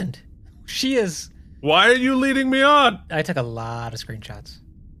haven't. She is. Why are you leading me on? I took a lot of screenshots.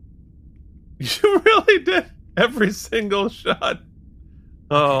 You really did. Every single shot.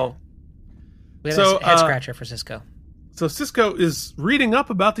 Oh. We had a head scratcher for Cisco. So Cisco is reading up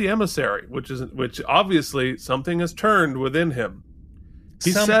about the emissary, which obviously something has turned within him.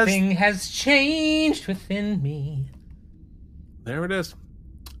 Something has changed within me. There it is.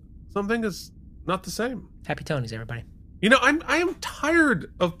 Something is not the same. Happy Tonys, everybody. I am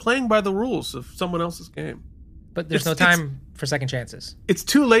tired of playing by the rules of someone else's game. But there's no time for second chances. It's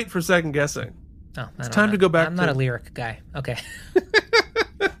too late for second guessing. Oh, it's time to go back. I'm not a lyric guy. Okay.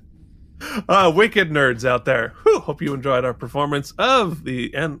 Wicked nerds out there. Whew, hope you enjoyed our performance of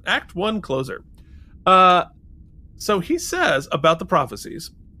the Act 1 closer. So he says about the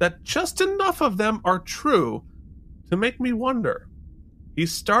prophecies that just enough of them are true to make me wonder.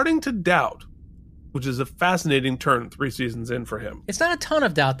 He's starting to doubt, which is a fascinating turn 3 seasons in for him. It's not a ton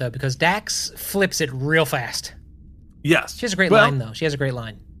of doubt, though, because Dax flips it real fast. Yes. She has a great line, though. She has a great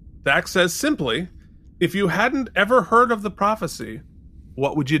line. Dax says simply, if you hadn't ever heard of the prophecy,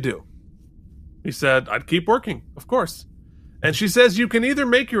 what would you do? He said, I'd keep working, of course. And she says you can either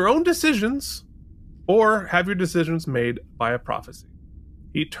make your own decisions or have your decisions made by a prophecy.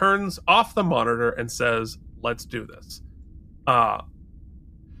 He turns off the monitor and says, let's do this. And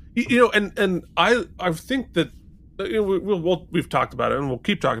I think that we've talked about it and we'll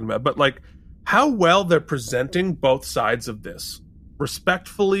keep talking about it, but like how well they're presenting both sides of this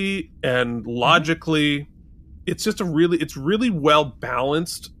respectfully and logically. It's just it's really well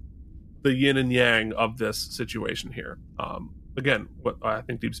balanced, the yin and yang of this situation here. Again, what I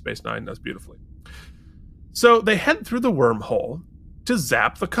think Deep Space Nine does beautifully. So they head through the wormhole to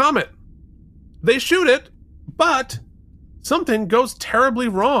zap the comet. They shoot it, but something goes terribly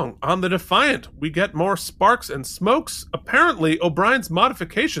wrong on the Defiant. We get more sparks and smokes. Apparently, O'Brien's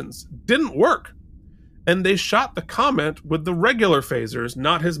modifications didn't work. And they shot the comet with the regular phasers,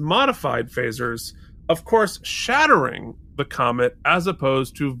 not his modified phasers, of course, shattering the comet as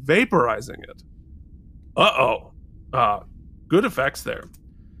opposed to vaporizing it. Good effects there.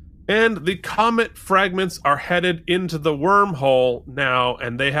 And the comet fragments are headed into the wormhole now,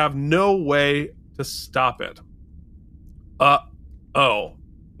 and they have no way to stop it.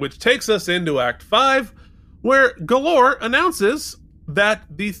 Which takes us into Act 5, where Galore announces that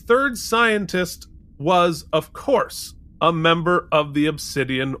the third scientist was, of course, a member of the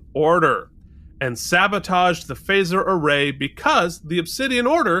Obsidian Order. and sabotaged the phaser array because the Obsidian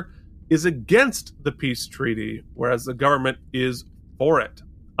Order is against the peace treaty, whereas the government is for it.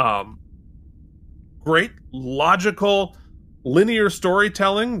 Great logical linear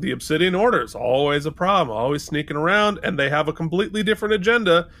storytelling. The Obsidian Order is always a problem, always sneaking around, and they have a completely different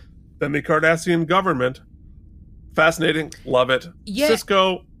agenda than the Cardassian government. Fascinating. Love it. Yeah.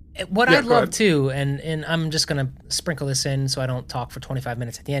 Cisco. What I love too, and I'm just going to sprinkle this in so I don't talk for 25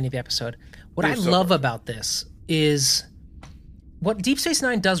 minutes at the end of the episode. What I love about this is what Deep Space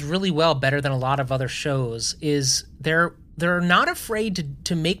Nine does really well, better than a lot of other shows, is they're not afraid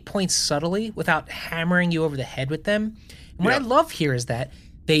to make points subtly without hammering you over the head with them. And what I love here is that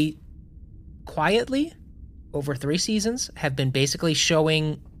they quietly, over 3 seasons, have been basically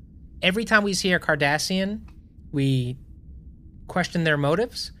showing every time we see a Cardassian, we question their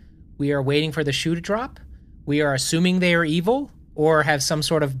motives. We are waiting for the shoe to drop. We are assuming they are evil or have some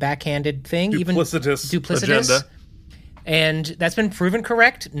sort of backhanded thing. Duplicitous agenda. And that's been proven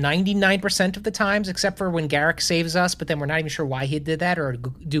correct 99% of the times, except for when Garrick saves us, but then we're not even sure why he did that, or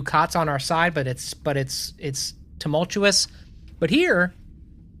Ducat's on our side, but it's tumultuous. But here,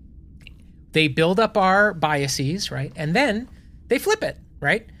 they build up our biases, right? And then they flip it,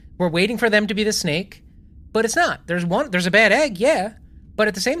 right? We're waiting for them to be the snake, but it's not. There's a bad egg, yeah, but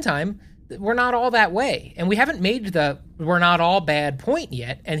at the same time, we're not all that way. And we haven't made the we're not all bad point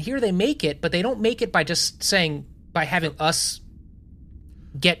yet. And here they make it, but they don't make it by just saying, by having us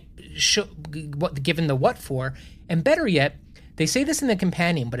given the what for. And better yet, they say this in the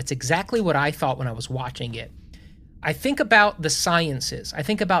companion, but it's exactly what I thought when I was watching it. I think about the sciences. I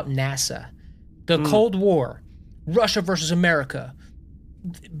think about NASA, the Cold War, Russia versus America,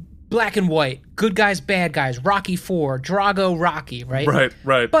 black and white, good guys, bad guys, Rocky IV, Drago, Rocky, right?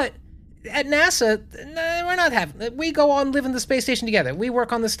 Right. But at NASA, we're not having. We go on live in the space station together. We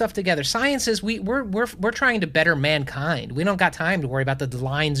work on this stuff together. Science is we're trying to better mankind. We don't got time to worry about the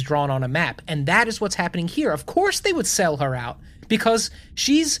lines drawn on a map, and that is what's happening here. Of course, they would sell her out because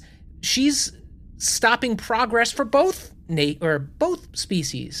she's stopping progress for both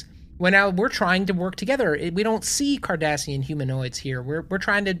species. When we're trying to work together, we don't see Cardassian humanoids here. We're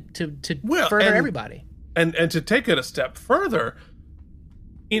trying to further everybody. And to take it a step further.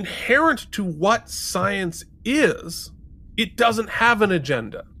 Inherent to what science is, it doesn't have an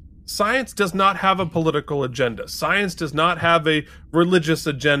agenda. Science does not have a political agenda. Science does not have a religious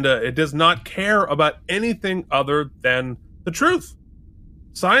agenda. It does not care about anything other than the truth.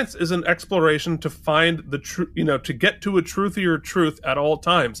 Science is an exploration to find the truth, to get to a truthier truth at all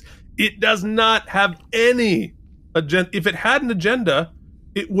times. It does not have any agenda. If it had an agenda,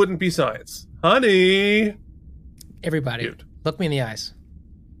 it wouldn't be science. Honey. Everybody, Dude. Look me in the eyes.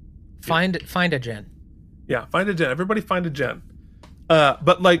 Find a gen. Yeah, find a gen. Everybody find a gen.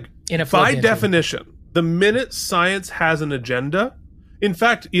 But by definition, the minute science has an agenda, in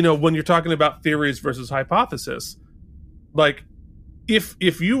fact, when you're talking about theories versus hypothesis,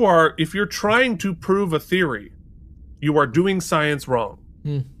 if you're trying to prove a theory, you are doing science wrong.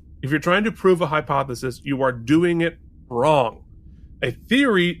 If you're trying to prove a hypothesis, you are doing it wrong. A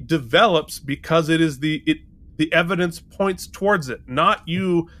theory develops because the evidence points towards it, not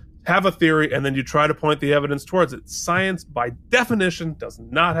you have a theory and then you try to point the evidence towards it. Science, by definition, does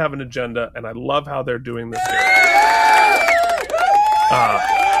not have an agenda, and I love how they're doing this here.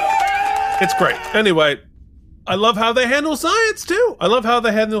 It's great. Anyway, I love how they handle science, too. I love how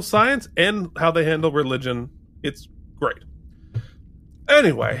they handle science and how they handle religion. It's great.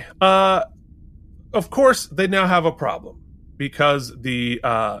 Anyway, of course, they now have a problem because the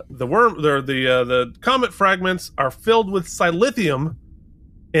comet fragments are filled with silithium,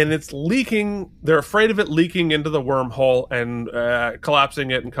 and it's leaking. They're afraid of it leaking into the wormhole and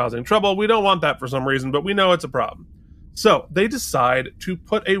collapsing it and causing trouble. We don't want that for some reason, but we know it's a problem. So they decide to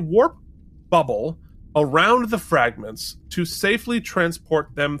put a warp bubble around the fragments to safely transport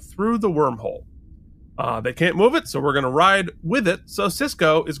them through the wormhole. They can't move it, so we're going to ride with it. So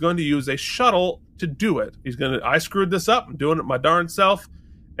Cisco is going to use a shuttle to do it. I screwed this up. I'm doing it my darn self.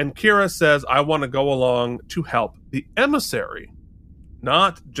 And Kira says, I want to go along to help the emissary,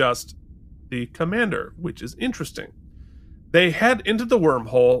 not just the commander, which is interesting. They head into the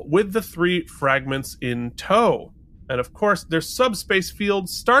wormhole with the 3 fragments in tow. And of course, their subspace field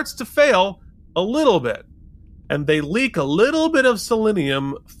starts to fail a little bit. And they leak a little bit of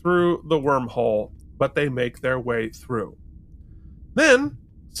selenium through the wormhole, but they make their way through. Then,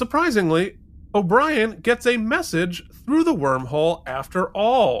 surprisingly, O'Brien gets a message through the wormhole after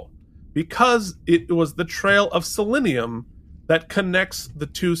all, because it was the trail of selenium that connects the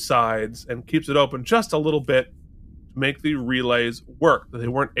 2 sides and keeps it open just a little bit to make the relays work that they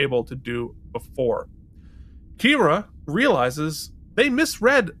weren't able to do before. Kira realizes they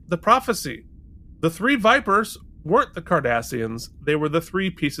misread the prophecy. The 3 Vipers weren't the Cardassians, they were the 3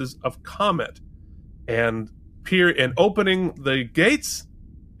 pieces of comet. And opening the gates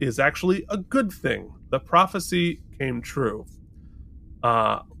is actually a good thing. The prophecy came true.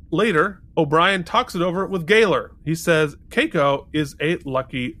 Later, O'Brien talks it over with Gaylor. He says Keiko is a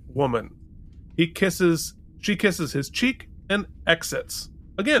lucky woman. She kisses his cheek and exits.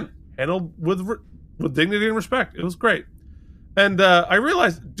 Again, handled with dignity and respect. It was great. And I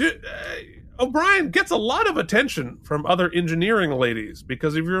realized O'Brien gets a lot of attention from other engineering ladies,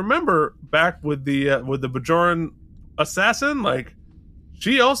 because if you remember back with the Bajoran assassin, like,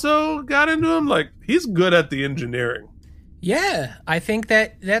 she also got into him. Like, he's good at the engineering. Yeah, I think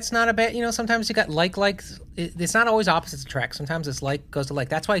that's not a bad. Sometimes you got like. It's not always opposites attract. Sometimes it's like goes to like.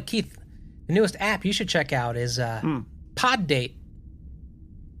 That's why, Keith, the newest app you should check out is Pod Date.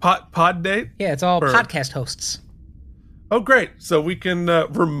 Pod Date? Yeah, it's all podcast hosts. Oh, great. So we can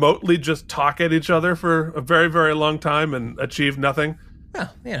remotely just talk at each other for a very, very long time and achieve nothing?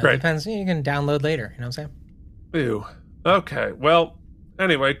 Well, it depends. You can download later. You know what I'm saying? Ew. Okay. Well,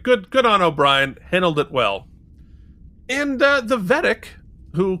 anyway, good on O'Brien. Handled it well. And the Vedic,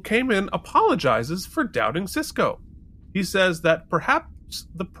 who came in, apologizes for doubting Sisko. He says that perhaps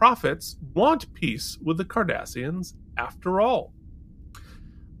the prophets want peace with the Cardassians after all.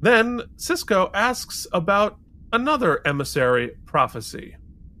 Then Sisko asks about another emissary prophecy.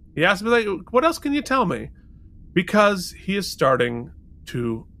 He asks me, what else can you tell me? Because he is starting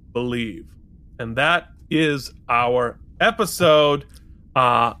to believe. And that is our episode.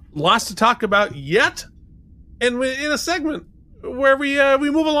 Lots to talk about yet. And in a segment where we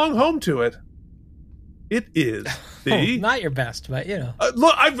move along home to it. It is the... not your best, but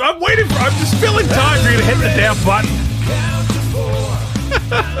look, I'm waiting for... I'm just filling time for you to hit the damn button.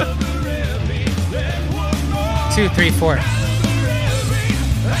 2, 3, 4.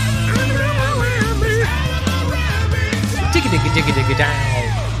 Digga down.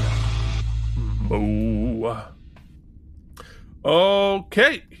 Moo.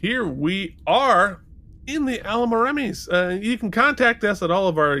 Okay, here we are in the Alamoremis. You can contact us at all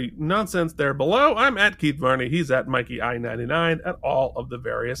of our nonsense there below. I'm at Keith Varney. He's at Mikey I99 at all of the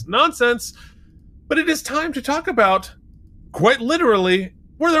various nonsense. But it is time to talk about, quite literally,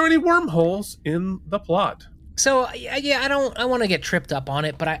 were there any wormholes in the plot? So, yeah, I want to get tripped up on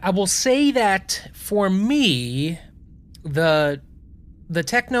it, but I will say that for me, the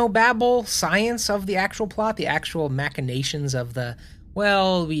techno-babble science of the actual plot, the actual machinations of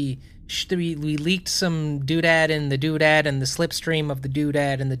we leaked some doodad in the doodad and the slipstream of the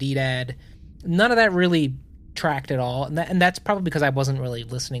doodad and the deedad, none of that really tracked at all, and that's probably because I wasn't really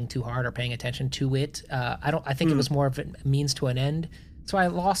listening too hard or paying attention to it. I think it was more of a means to an end, so I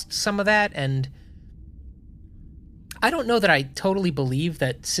lost some of that, and I don't know that I totally believe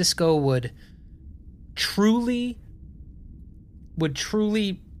that Sisko would truly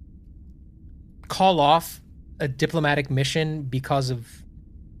call off a diplomatic mission because of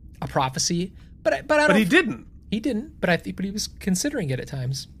a prophecy, but I don't. But he didn't. He didn't. But he was considering it at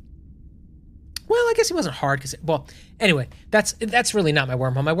times. Well, I guess he wasn't hard anyway, that's really not my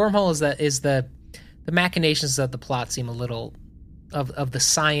wormhole. My wormhole is the machinations of the plot seem a little of the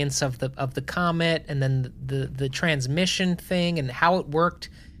science of the comet, and then the transmission thing and how it worked,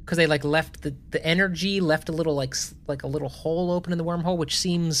 because they left the energy left a little like a little hole open in the wormhole, which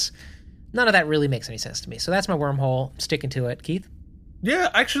seems none of that really makes any sense to me. So that's my wormhole. I'm sticking to it. Keith? Yeah,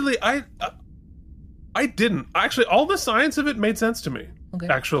 actually, I didn't. Actually, all the science of it made sense to me. Okay.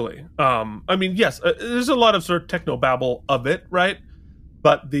 Actually, I mean, yes, there's a lot of sort of techno-babble of it, right?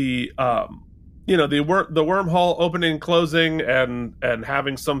 But the wormhole opening, closing, and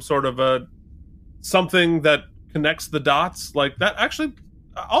having some sort of something that connects the dots, like that, actually,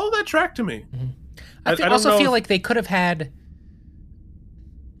 all of that tracked to me. Mm-hmm. I also feel like they could have had.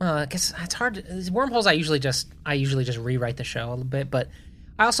 I guess it's hard. Wormholes, I usually just rewrite the show a little bit, but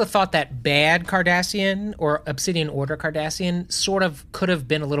I also thought that bad Cardassian or Obsidian Order Cardassian sort of could have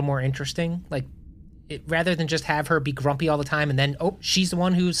been a little more interesting. Like, rather than just have her be grumpy all the time and then, she's the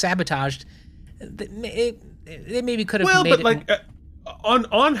one who sabotaged. It maybe could have made it... Well, but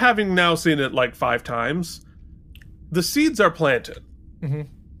on having now seen it 5 times, the seeds are planted. Mm-hmm.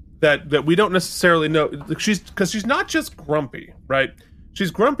 That we don't necessarily know. Because she's not just grumpy, right? She's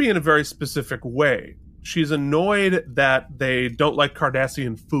grumpy in a very specific way. She's annoyed that they don't like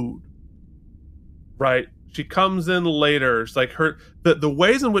Cardassian food, right? She comes in later. It's like the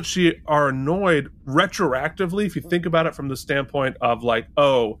ways in which she are annoyed retroactively, if you think about it from the standpoint of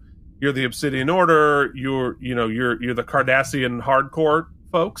you're the Obsidian Order, you're the Cardassian hardcore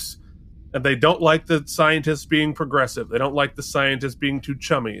folks. And they don't like the scientists being progressive. They don't like the scientists being too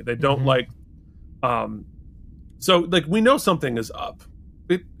chummy. They don't like, so like we know something is up.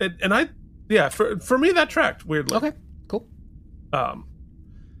 For me that tracked weirdly. Okay, cool.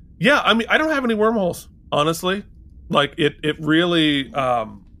 Yeah, I mean, I don't have any wormholes, honestly. Like it really,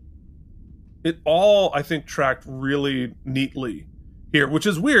 it all I think tracked really neatly here, which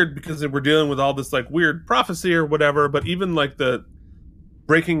is weird because we're dealing with all this like weird prophecy or whatever. But even like the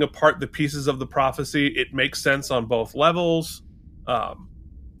breaking apart the pieces of the prophecy, it makes sense on both levels. I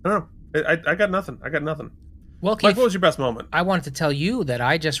don't know. I got nothing. Well, Keith, Mike, what was your best moment? I wanted to tell you that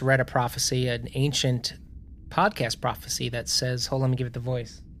I just read a prophecy, an ancient podcast prophecy that says, hold on, let me give it the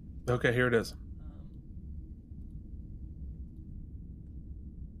voice. Okay, here it is.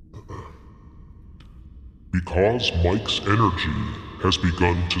 Because Mike's energy has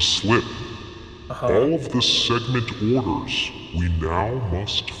begun to slip, all of the segment orders we now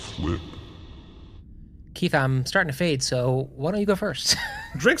must flip. Keith, I'm starting to fade, so why don't you go first?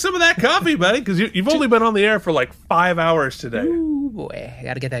 Drink some of that coffee, buddy, because you've only been on the air for like 5 hours today. Ooh, boy. I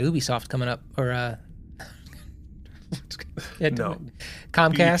got to get that Ubisoft coming up. Or, No.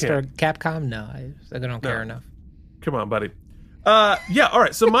 Comcast or Capcom? No, I don't care enough. Come on, buddy. Yeah, all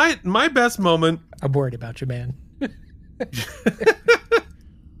right. So my best moment... I'm worried about you, man.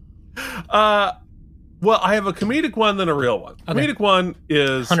 Well, I have a comedic one then a real one. Okay. Comedic one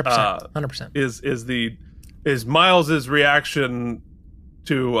is 100%. Is Miles's reaction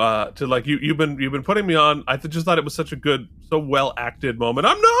to like you've been putting me on. I just thought it was such a good, so well acted moment.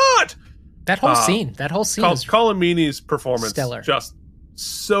 I'm not. That whole scene is Colin Meaney's performance, stellar, just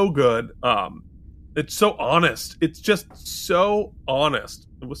so good. It's so honest. It's just so honest.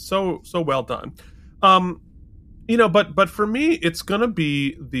 It was so well done. But for me, it's gonna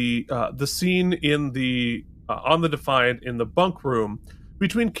be the scene in the on the Defiant in the bunk room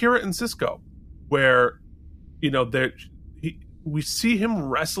between Kira and Sisko, where we see him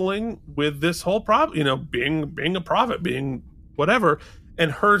wrestling with this whole problem, being a prophet, being whatever,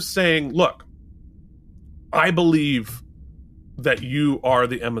 and her saying, "Look, I believe that you are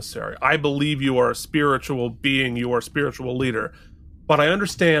the emissary. I believe you are a spiritual being. You are a spiritual leader, but I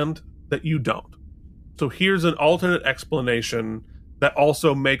understand that you don't. So here's an alternate explanation that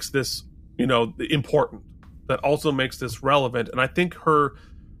also makes this, important, that also makes this relevant." And I think her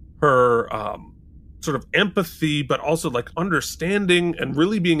sort of empathy, but also like understanding and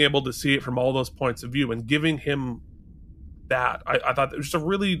really being able to see it from all those points of view and giving him that, I thought it was just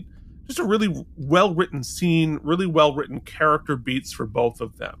a really well written scene, really well written character beats for both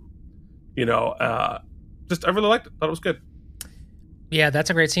of them. I really liked it. Thought it was good. Yeah, that's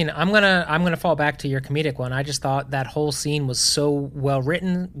a great scene. I'm gonna fall back to your comedic one. I just thought that whole scene was so well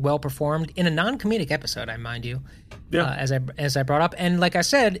written, well performed in a non-comedic episode. I mind you, as I brought up, and like I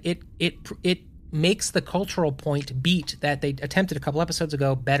said, it makes the cultural point beat that they attempted a couple episodes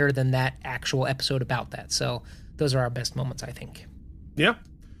ago better than that actual episode about that. So those are our best moments, I think. Yeah.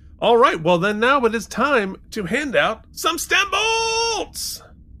 All right. Well, then now it is time to hand out some STEM bolts.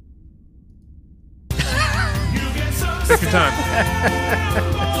 Take your time.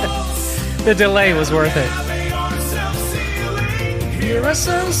 The delay was worth it. Here are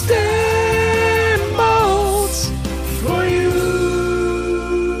some STEM bolts for you.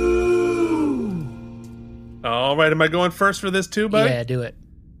 All right. Am I going first for this too, buddy? Yeah, do it.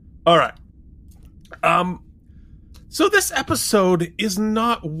 All right. So this episode is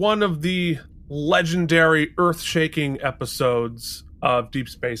not one of the legendary, earth-shaking episodes of Deep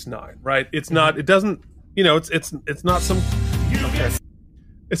Space Nine, right? It's not. It doesn't. It's not some. Okay.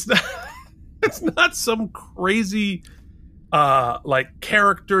 It's not. It's not some crazy, like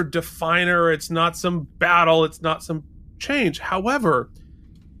character definer. It's not some battle. It's not some change. However,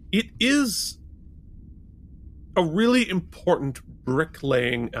 it is a really important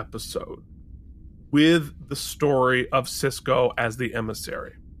bricklaying episode with the story of Sisko as the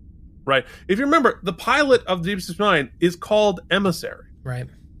emissary, right? If you remember, the pilot of Deep Space Nine is called Emissary.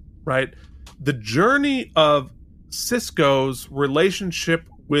 Right? The journey of Sisko's relationship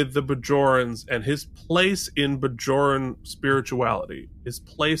with the Bajorans and his place in Bajoran spirituality, his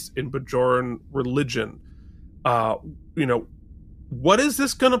place in Bajoran religion, what is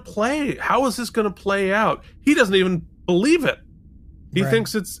this going to play? How is this going to play out? He doesn't even believe it. He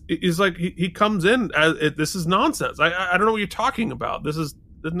thinks he's like, he comes in as, this is nonsense. I don't know what you're talking about. This has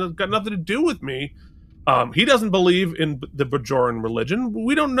got nothing to do with me. He doesn't believe in the Bajoran religion.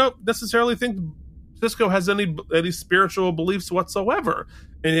 We don't necessarily think Sisko has any spiritual beliefs whatsoever.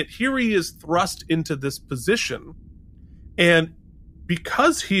 And yet here he is thrust into this position. And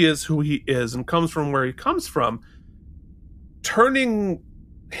because he is who he is and comes from where he comes from, turning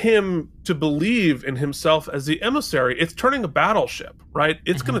him to believe in himself as the emissary, it's turning a battleship, right?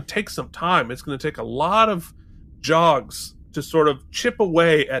 It's going to take some time. It's going to take a lot of jogs to sort of chip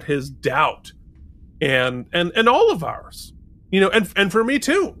away at his doubt and all of ours, and for me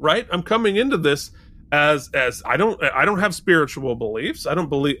too, right? I'm coming into this as I don't have spiritual beliefs. I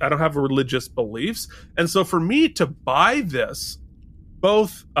don't have religious beliefs. And so for me to buy this,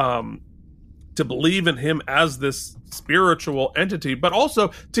 both to believe in him as this spiritual entity, but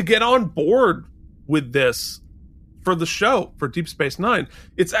also to get on board with this for the show, for Deep Space Nine,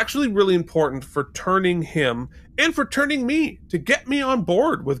 it's actually really important for turning him and for turning me to get me on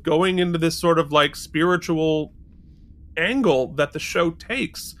board with going into this sort of like spiritual angle that the show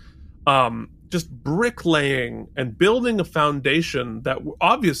takes. Just bricklaying and building a foundation that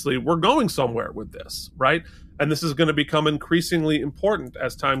obviously we're going somewhere with this, right? And this is going to become increasingly important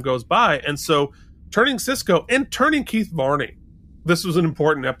as time goes by. And so turning Sisko and turning Keith Varney, this was an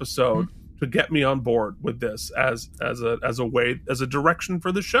important episode to get me on board with this as a direction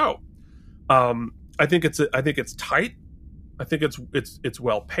for the show. I think it's tight. I think it's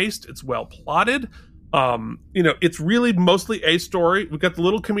well paced. It's well plotted. It's really mostly a story. We've got the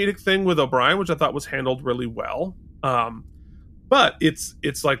little comedic thing with O'Brien, which I thought was handled really well. But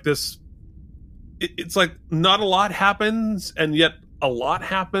it's like this. It's like not a lot happens, and yet a lot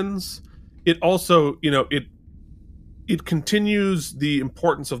happens. It also, it continues the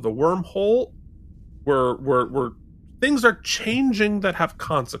importance of the wormhole, where things are changing that have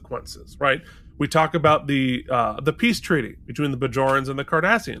consequences, right? We talk about the peace treaty between the Bajorans and the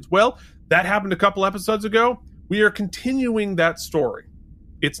Cardassians. Well, that happened a couple episodes ago. We are continuing that story.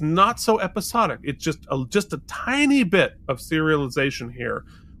 It's not so episodic. It's just a tiny bit of serialization here.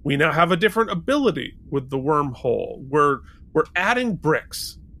 We now have a different ability with the wormhole. We're adding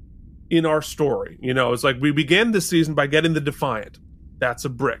bricks in our story. It's like we began this season by getting the Defiant. That's a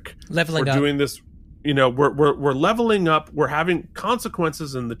brick. Leveling up. We're doing this. We're leveling up. We're having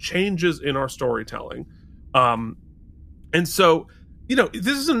consequences in the changes in our storytelling. And so,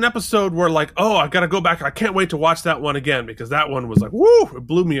 this is an episode where like, oh, I got to go back. I can't wait to watch that one again because that one was like, woo, it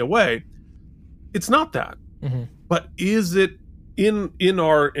blew me away. It's not that. Mm-hmm. But is it in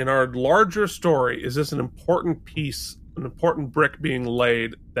our larger story? Is this an important piece, an important brick being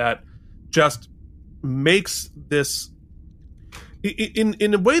laid that just makes this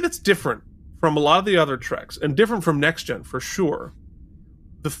in a way that's different from a lot of the other Treks and different from Next Gen for sure?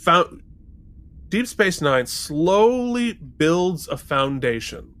 Deep Space Nine slowly builds a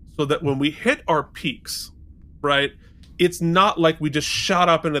foundation so that when we hit our peaks, right, it's not like we just shot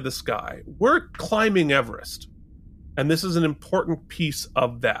up into the sky. We're climbing Everest. And this is an important piece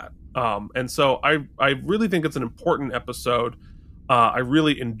of that. And so I really think it's an important episode. I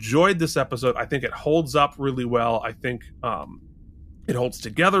really enjoyed this episode. I think it holds up really well. I think it holds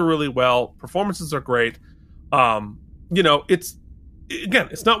together really well. Performances are great.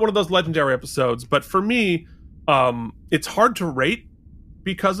 It's not one of those legendary episodes, but for me, it's hard to rate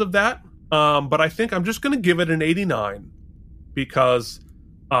because of that. But I think I'm just going to give it an 89 because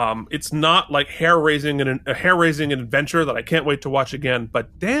it's not like hair-raising adventure that I can't wait to watch again.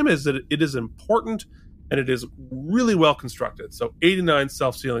 But damn, it is important and it is really well constructed. So 89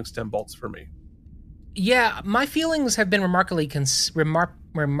 self-sealing stem bolts for me. Yeah, my feelings have been remarkably.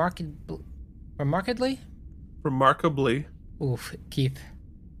 Oof, Keith.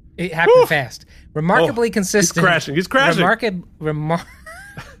 It happened fast. Remarkably consistent. He's crashing.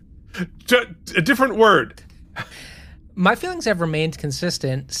 A different word. My feelings have remained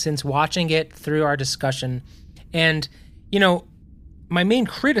consistent since watching it through our discussion. And, my main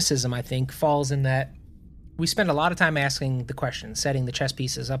criticism, I think, falls in that we spend a lot of time asking the questions, setting the chess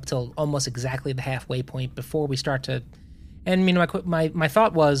pieces up till almost exactly the halfway point before we start to... And, my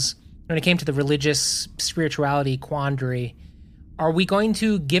thought was, when it came to the religious spirituality quandary, are we going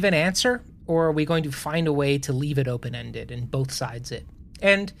to give an answer or are we going to find a way to leave it open-ended and both sides it?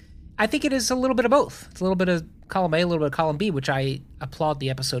 And I think it is a little bit of both. It's a little bit of column A, a little bit of column B, which I applaud the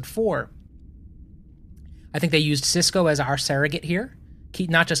episode for. I think they used Sisko as our surrogate here.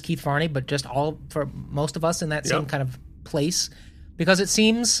 Not just Keith Varney, but just for most of us in that same kind of place. Because it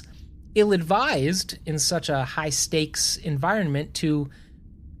seems ill-advised in such a high-stakes environment to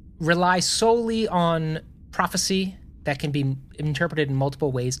rely solely on prophecy that can be interpreted in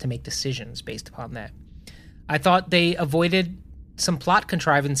multiple ways to make decisions based upon that. I thought they avoided some plot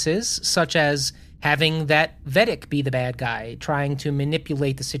contrivances, such as having that Vedic be the bad guy, trying to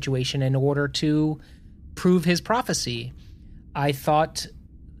manipulate the situation in order to prove his prophecy. I thought,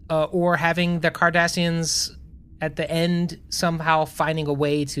 or having the Cardassians at the end somehow finding a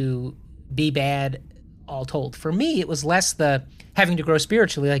way to be bad all told. For me, it was less the having to grow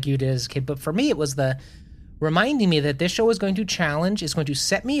spiritually like you did as a kid, but for me, it was the reminding me that this show is going to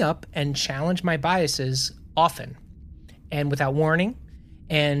set me up and challenge my biases often and without warning.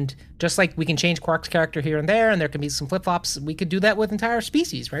 And just like we can change Quark's character here and there can be some flip-flops, we could do that with entire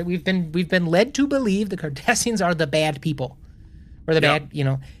species, right? We've been led to believe the Cardassians are the bad people. Or the bad,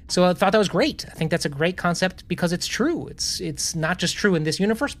 So I thought that was great. I think that's a great concept because it's true. It's not just true in this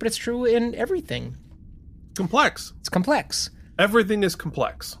universe, but it's true in everything. Complex. It's complex. Everything is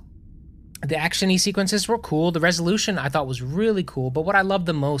complex. The action-y sequences were cool. The resolution I thought was really cool. But what I loved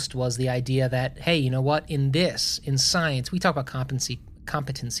the most was the idea that, hey, you know what? In science, we talk about competency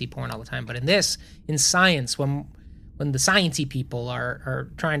porn all the time. But in science, when the sciencey people are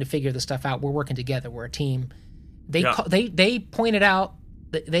trying to figure the stuff out, we're working together. We're a team. They pointed out,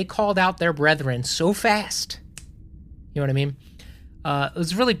 they called out their brethren so fast. You know what I mean? It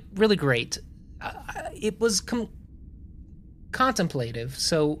was really, really great. It was contemplative.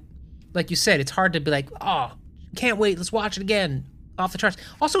 So, like you said, it's hard to be like, oh, can't wait, let's watch it again. Off the charts.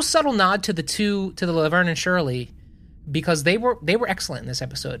 Also, subtle nod to the Laverne and Shirley, because they were excellent in this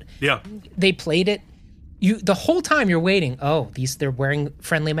episode. Yeah. They played it. The whole time you're waiting, they're wearing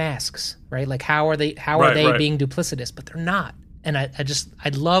friendly masks, right? Like how are they being duplicitous? But they're not. And I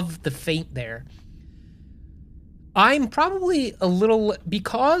love the feint there. I'm probably a little,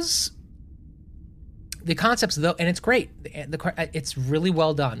 because the concepts though, and it's great. It's really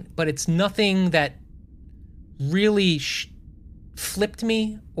well done, but it's nothing that really flipped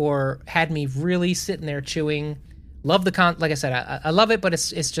me or had me really sitting there chewing. Love like I said, I love it, but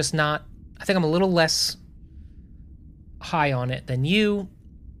it's just not. I think I'm a little less high on it than you,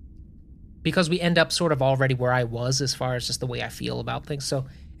 because we end up sort of already where I was as far as just the way I feel about things. So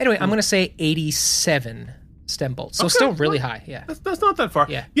anyway, I'm going to say 87 stem bolts. So still really high. Yeah. That's not that far.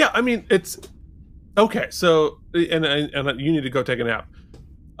 Yeah. Yeah. I mean, it's okay. So, and you need to go take a nap.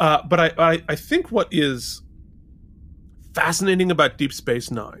 But I think what is fascinating about Deep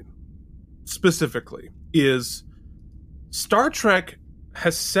Space Nine specifically is Star Trek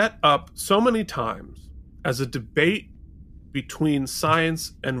has set up so many times as a debate between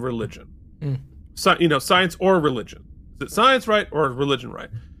science and religion. Science or religion. Is it science right or religion right?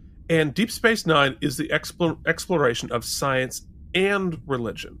 And Deep Space Nine is the exploration of science and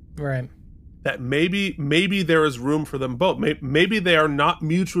religion. Right. That maybe there is room for them both. Maybe they are not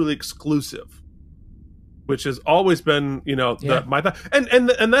mutually exclusive, which has always been, my thought. And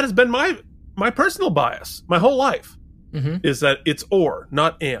that has been my personal bias my whole life, is that it's or,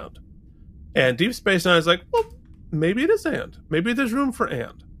 not and. And Deep Space Nine is like, well, maybe it is and. Maybe there's room for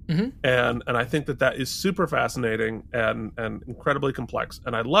and. And I think that is super fascinating and incredibly complex.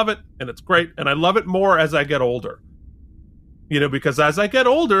 And I love it, and it's great. And I love it more as I get older. Because as I get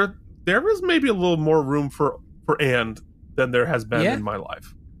older, there is maybe a little more room for and than there has been in my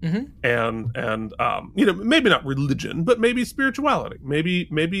life. And maybe not religion, but maybe spirituality.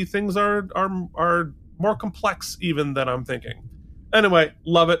 Maybe things are more complex even than I'm thinking. Anyway,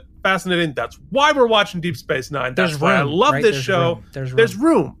 love it. Fascinating. That's why we're watching Deep Space Nine. That's why I love this show. There's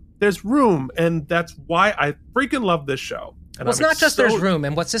room. And that's why I freaking love this show. And it's not just there's room.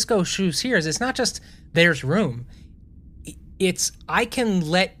 And what Cisco shows here is it's not just there's room. It's I can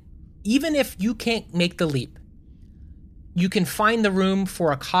let, even if you can't make the leap, you can find the room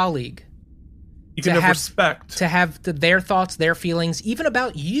for a colleague. You can have respect. To have their thoughts, their feelings, even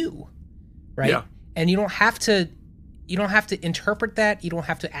about you, right? Yeah. And you don't have to interpret that. You don't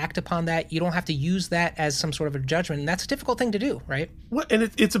have to act upon that. You don't have to use that as some sort of a judgment. And that's a difficult thing to do, right? Well, and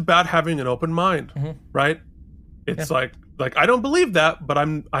it's about having an open mind, right? It's like I don't believe that, but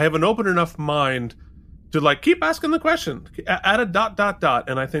I have an open enough mind to keep asking the question, add a ...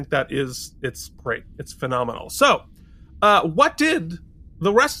 And I think it's great. It's phenomenal. So, what did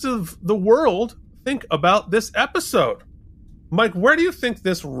the rest of the world think about this episode? Mike, where do you think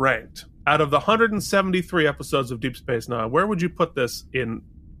this ranked? Out of the 173 episodes of Deep Space Nine, where would you put this in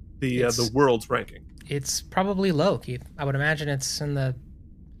the world's ranking? It's probably low, Keith. I would imagine it's in the...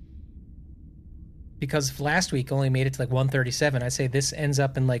 Because last week only made it to 137. I'd say this ends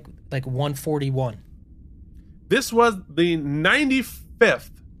up in like 141. This was the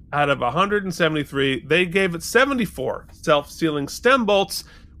 95th out of 173. They gave it 74 self-sealing stem bolts,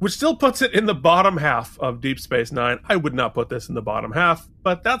 which still puts it in the bottom half of Deep Space Nine. I would not put this in the bottom half,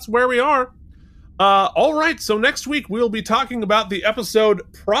 but that's where we are. All right, so next week we'll be talking about the episode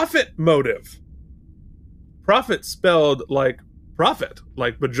Profit Motive. Profit spelled like profit,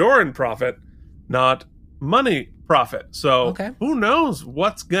 like Bajoran profit, not money profit. So Who knows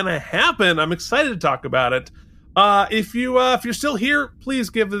what's going to happen? I'm excited to talk about it. If you're still here, please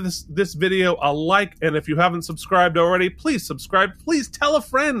give this video a like, and if you haven't subscribed already, please subscribe. Please tell a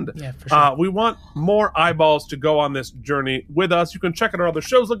friend. Yeah, for sure. We want more eyeballs to go on this journey with us. You can check out our other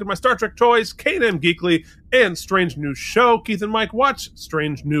shows. Look at my Star Trek toys, K&M Geekly, and Strange New Show. Keith and Mike watch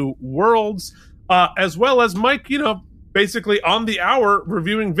Strange New Worlds, as well as Mike, basically on the hour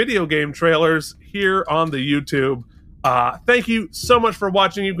reviewing video game trailers here on the YouTube. Thank you so much for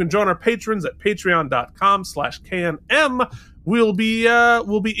watching. You can join our patrons at patreon.com/KNM. We'll be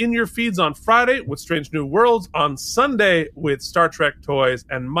in your feeds on Friday with Strange New Worlds, on Sunday with Star Trek Toys,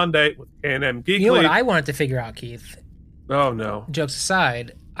 and Monday with K&M Geekly. You know what I wanted to figure out, Keith? Oh, no. Jokes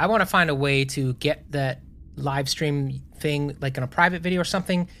aside, I want to find a way to get that live stream thing, like in a private video or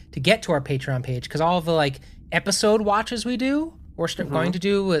something, to get to our Patreon page, because all of the, episode watches we do, we're going to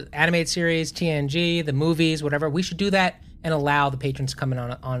do with animated series, TNG, the movies, whatever. We should do that and allow the patrons to come in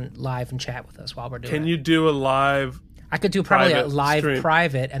on live and chat with us while we're doing it. Can you do a live? I could do probably a live stream.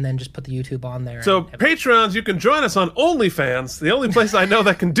 private and then just put the YouTube on there. So Patreons, you can join us on OnlyFans, the only place I know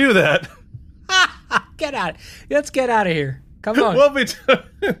that can do that. Get out. Let's get out of here. Come on. We'll be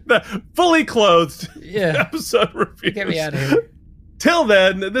the fully clothed episode reviews. Get me out of here. Till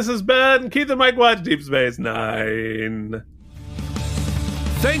then, this has been Keith and Mike watch Deep Space Nine.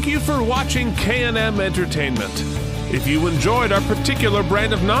 Thank you for watching K&M Entertainment. If you enjoyed our particular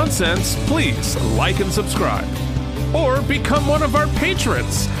brand of nonsense, please like and subscribe. Or become one of our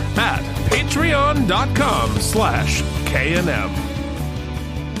patrons at patreon.com/KNM.